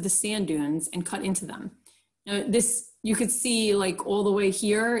back to the sand dunes and cut into them. Now this, you could see like all the way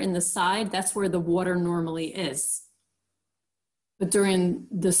here in the side, that's where the water normally is. But during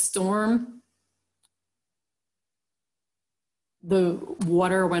the storm, the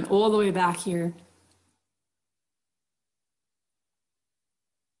water went all the way back here.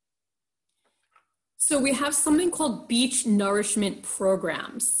 So we have something called beach nourishment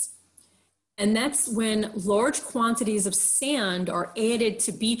programs. And that's when large quantities of sand are added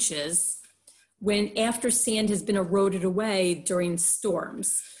to beaches after sand has been eroded away during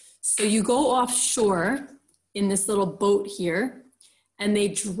storms. So you go offshore in this little boat here, and they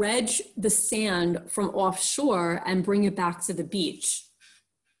dredge the sand from offshore and bring it back to the beach.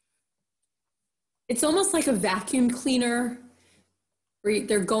 It's almost like a vacuum cleaner.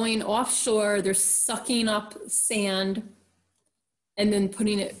 They're going offshore, they're sucking up sand and then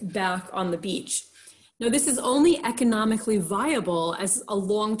putting it back on the beach. Now, this is only economically viable as a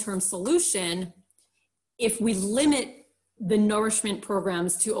long-term solution if we limit the nourishment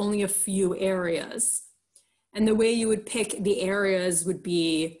programs to only a few areas. And the way you would pick the areas would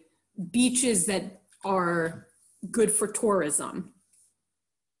be beaches that are good for tourism.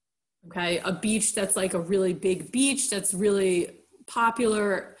 Okay, a beach that's like a really big beach that's really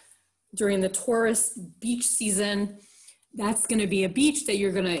popular during the tourist beach season, that's going to be a beach that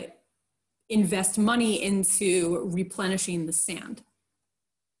you're going to invest money into replenishing the sand.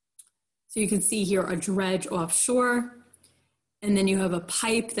 So you can see here a dredge offshore, and then you have a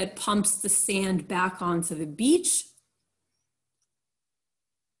pipe that pumps the sand back onto the beach.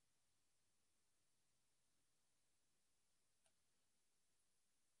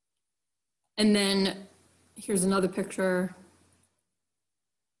 And then here's another picture.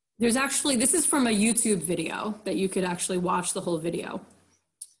 There's actually, this is from a YouTube video that you could actually watch the whole video.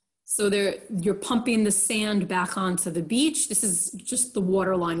 So you're pumping the sand back onto the beach. This is just the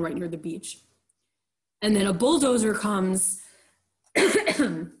water line right near the beach. And then a bulldozer comes,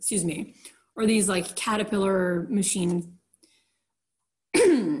 excuse me, or these like caterpillar machine,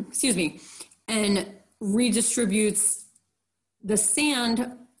 excuse me, and redistributes the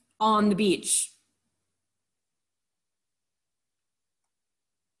sand on the beach.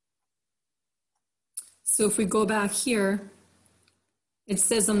 So if we go back here, it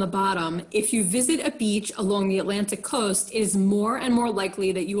says on the bottom, if you visit a beach along the Atlantic coast, it is more and more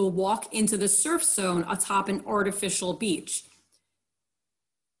likely that you will walk into the surf zone atop an artificial beach.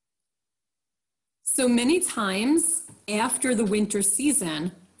 So many times after the winter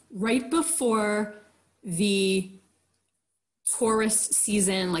season, right before the tourist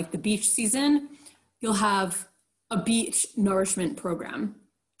season, like the beach season, you'll have a beach nourishment program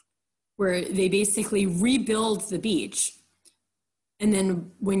where they basically rebuild the beach. And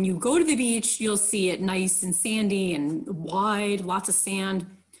then when you go to the beach, you'll see it nice and sandy and wide, lots of sand.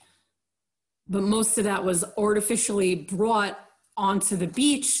 But most of that was artificially brought onto the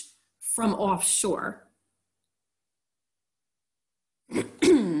beach from offshore.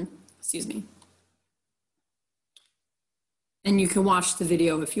 Excuse me. And you can watch the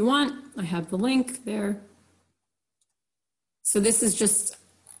video if you want. I have the link there. So this is just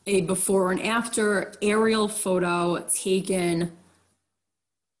a before and after aerial photo taken.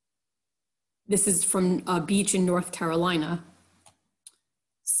 This is from a beach in North Carolina.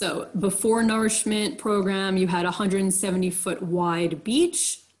 So before nourishment program, you had a 170-foot wide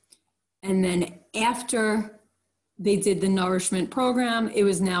beach. And then after they did the nourishment program, it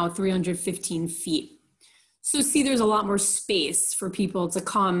was now 315 feet. So see, there's a lot more space for people to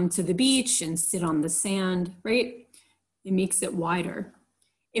come to the beach and sit on the sand, right? It makes it wider.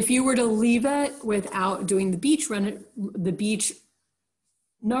 If you were to leave it without doing the beach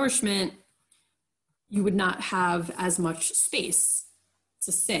nourishment, you would not have as much space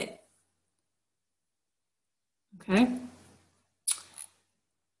to sit. Okay.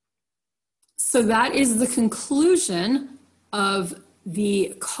 So that is the conclusion of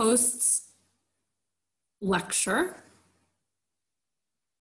the coasts lecture.